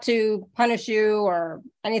 not to punish you or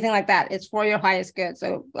anything like that. It's for your highest good.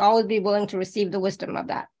 So always be willing to receive the wisdom of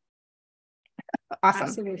that. Awesome.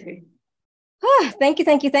 Absolutely. Thank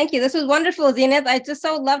you. This was wonderful, Zeenat. I just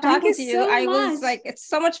so love talking to you. Was like, it's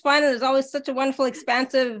so much fun. There's always such a wonderful,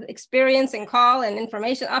 expansive experience and call and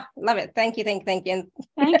information. Oh, love it. Thank you. Thank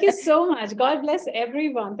you so much. God bless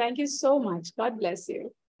everyone. Thank you so much. God bless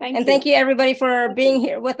you. Thank you everybody for being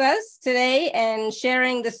here with us today and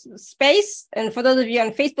sharing this space. And for those of you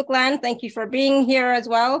on Facebook land, thank you for being here as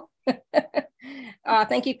well.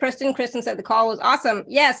 Thank you, Kristen. Kristen said the call was awesome.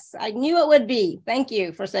 Yes, I knew it would be. Thank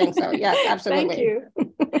you for saying so. Yes, absolutely.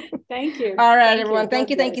 Thank you. All right, everyone. Thank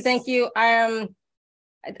you. The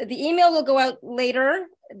email will go out later.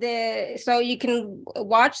 So you can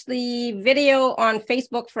watch the video on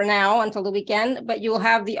Facebook for now until the weekend, but you will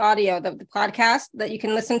have the audio, the podcast that you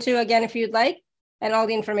can listen to again if you'd like, and all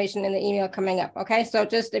the information in the email coming up. Okay, so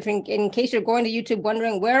just in case you're going to YouTube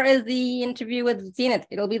wondering where is the interview with Zeenat,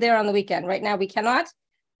 it'll be there on the weekend. Right now we cannot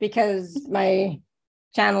because my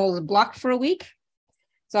channel is blocked for a week.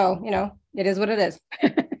 So, it is what it is.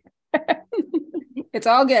 It's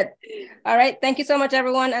all good. All right. Thank you so much,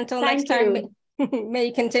 everyone. Until next time, may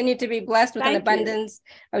you continue to be blessed with an abundance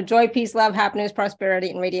of joy, peace, love, happiness, prosperity,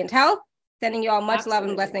 and radiant health. Sending you all much love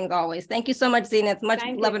and blessings always. Thank you so much, Zeenat. Much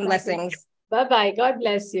love and blessings. Bye-bye. God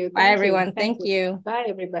bless you. Bye, everyone. Thank you. Bye,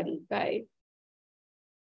 everybody. Bye.